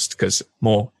chance because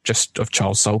more just of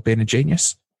Charles Soule being a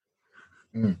genius.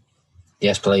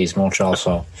 Yes, please, more Charles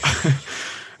Soule.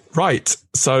 Right,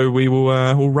 so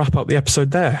we'll wrap up the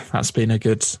episode there. That's been a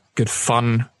good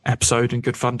fun episode and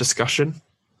good fun discussion.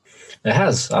 It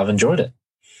has. I've enjoyed it.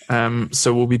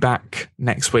 So we'll be back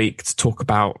next week to talk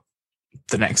about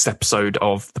the next episode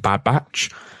of The Bad Batch,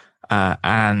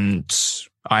 and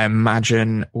I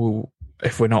imagine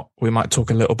we might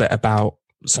talk a little bit about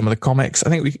some of the comics. I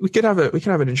think we could have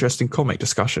an interesting comic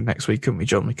discussion next week, couldn't we,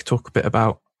 John? We could talk a bit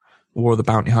about War of the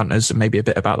Bounty Hunters and maybe a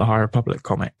bit about the High Republic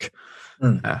comic.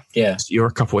 Yeah, so you're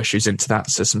a couple issues into that,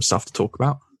 so some stuff to talk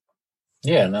about.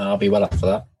 Yeah, no, I'll be well up for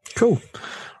that. Cool.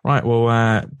 Right.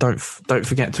 Well, don't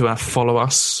forget to follow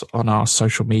us on our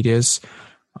social medias.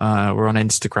 We're on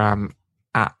Instagram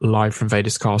at Live from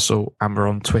Vader's Castle, and we're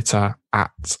on Twitter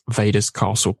at Vader's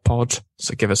Castle Pod.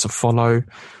 So give us a follow.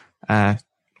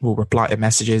 We'll reply to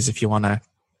messages if you want to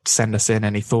send us in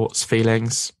any thoughts,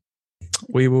 feelings.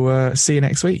 We will see you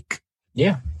next week.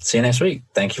 Yeah, see you next week.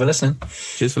 Thank you for listening.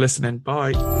 Cheers for listening.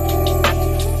 Bye.